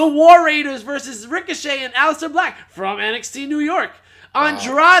 The War Raiders versus Ricochet and Aleister Black from NXT New York.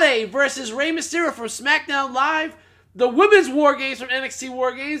 Andrade versus Rey Mysterio from SmackDown Live. The Women's War Games from NXT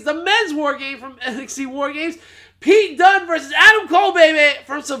War Games. The Men's War Game from NXT War Games. Pete Dunne versus Adam Cole, baby,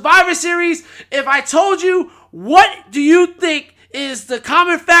 from Survivor Series. If I told you, what do you think is the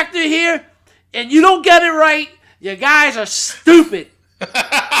common factor here, and you don't get it right, you guys are stupid.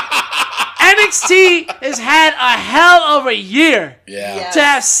 NXT has had a hell of a year. Yeah. To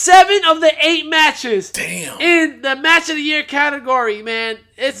have 7 of the 8 matches in the match of the year category, man.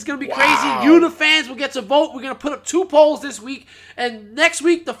 It's going to be crazy. You, the fans, will get to vote. We're going to put up 2 polls this week. And next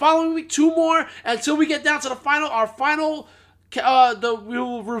week, the following week, 2 more until we get down to the final. Our final, we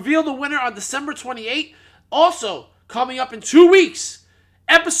will reveal the winner on December 28th. Also, coming up in 2 weeks,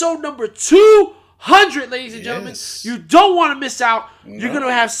 episode number 200, ladies and gentlemen. You don't want to miss out. No. You're going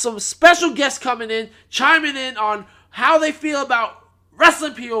to have some special guests coming in, chiming in on how they feel about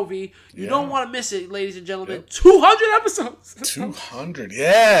wrestling POV. You don't want to miss it, ladies and gentlemen. 200 episodes. 200,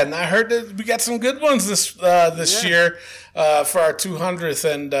 yeah. And I heard that we got some good ones this year for our 200th,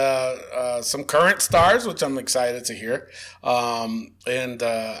 and some current stars, which I'm excited to hear. And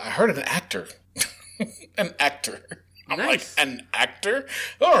I heard an actor. An actor. I'm like, an actor?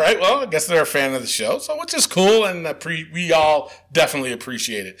 All right, well, I guess they're a fan of the show, so which is cool, and we all definitely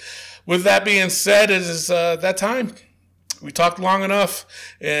appreciate it. With that being said, it is that time. We talked long enough.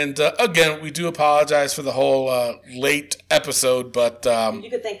 And again, we do apologize for the whole late episode, but You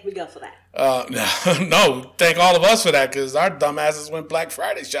could thank Miguel for that. no, thank all of us for that because our dumbasses went Black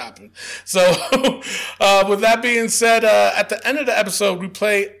Friday shopping. So, with that being said, at the end of the episode, we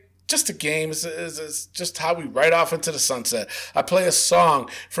play just a game. It's just how we ride off into the sunset. I play a song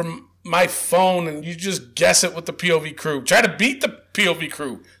from my phone, and you just guess it with the POV crew. Try to beat the POV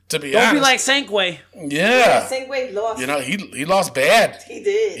crew. To be honest, Don't be like Sankway. yeah. Segway lost. You know, he lost bad. He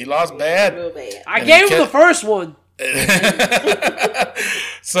did. He lost bad. Real bad. I gave him the first one.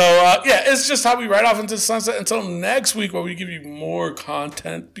 So, yeah, it's just how we ride off into the sunset until next week where we give you more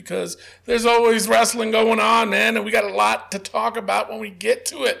content because there's always wrestling going on, man, and we got a lot to talk about when we get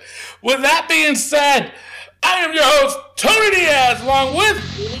to it. With that being said, I am your host, Tony Diaz, along with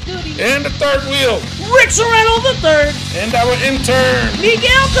and the third wheel, Rick Sorrento the third. and our intern,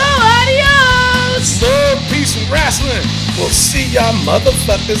 Miguel Cole. Adios. Love, Peace, and Wrestling. We'll see y'all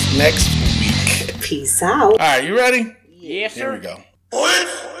motherfuckers next week. Peace out. All right, you ready? Yes, Here sir. we go.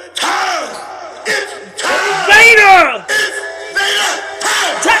 It's time! It's time! Vader. It's Vader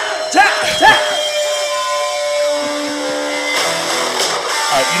time! Tap, tap, tap.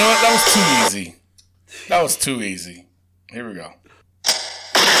 All right, you know what? That was too easy. That was too easy. Here we go.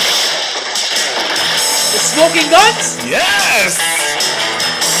 The Smoking Guns. Yes!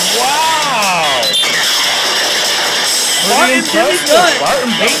 Wow! Bart and Billy Gunn. Bart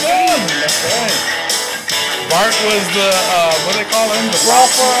and Billy Gunn. That's right. Bart was the, what do they call him? The Brawl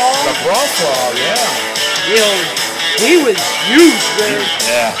for All? The Brawl for All, yeah. Yo, he was huge, man.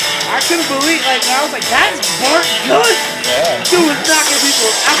 Yeah. I couldn't believe, like, I was like, that's Bart Gunn. Yeah. Dude was knocking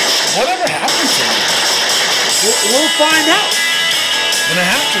people out. Whatever happened to him? We'll find out. Gonna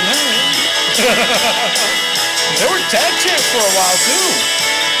have to now. They were tag champs for a while too.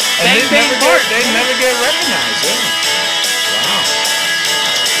 And Bang, bang, Bart. they never get recognized. Yeah. Wow.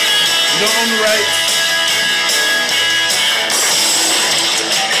 You don't own the rights.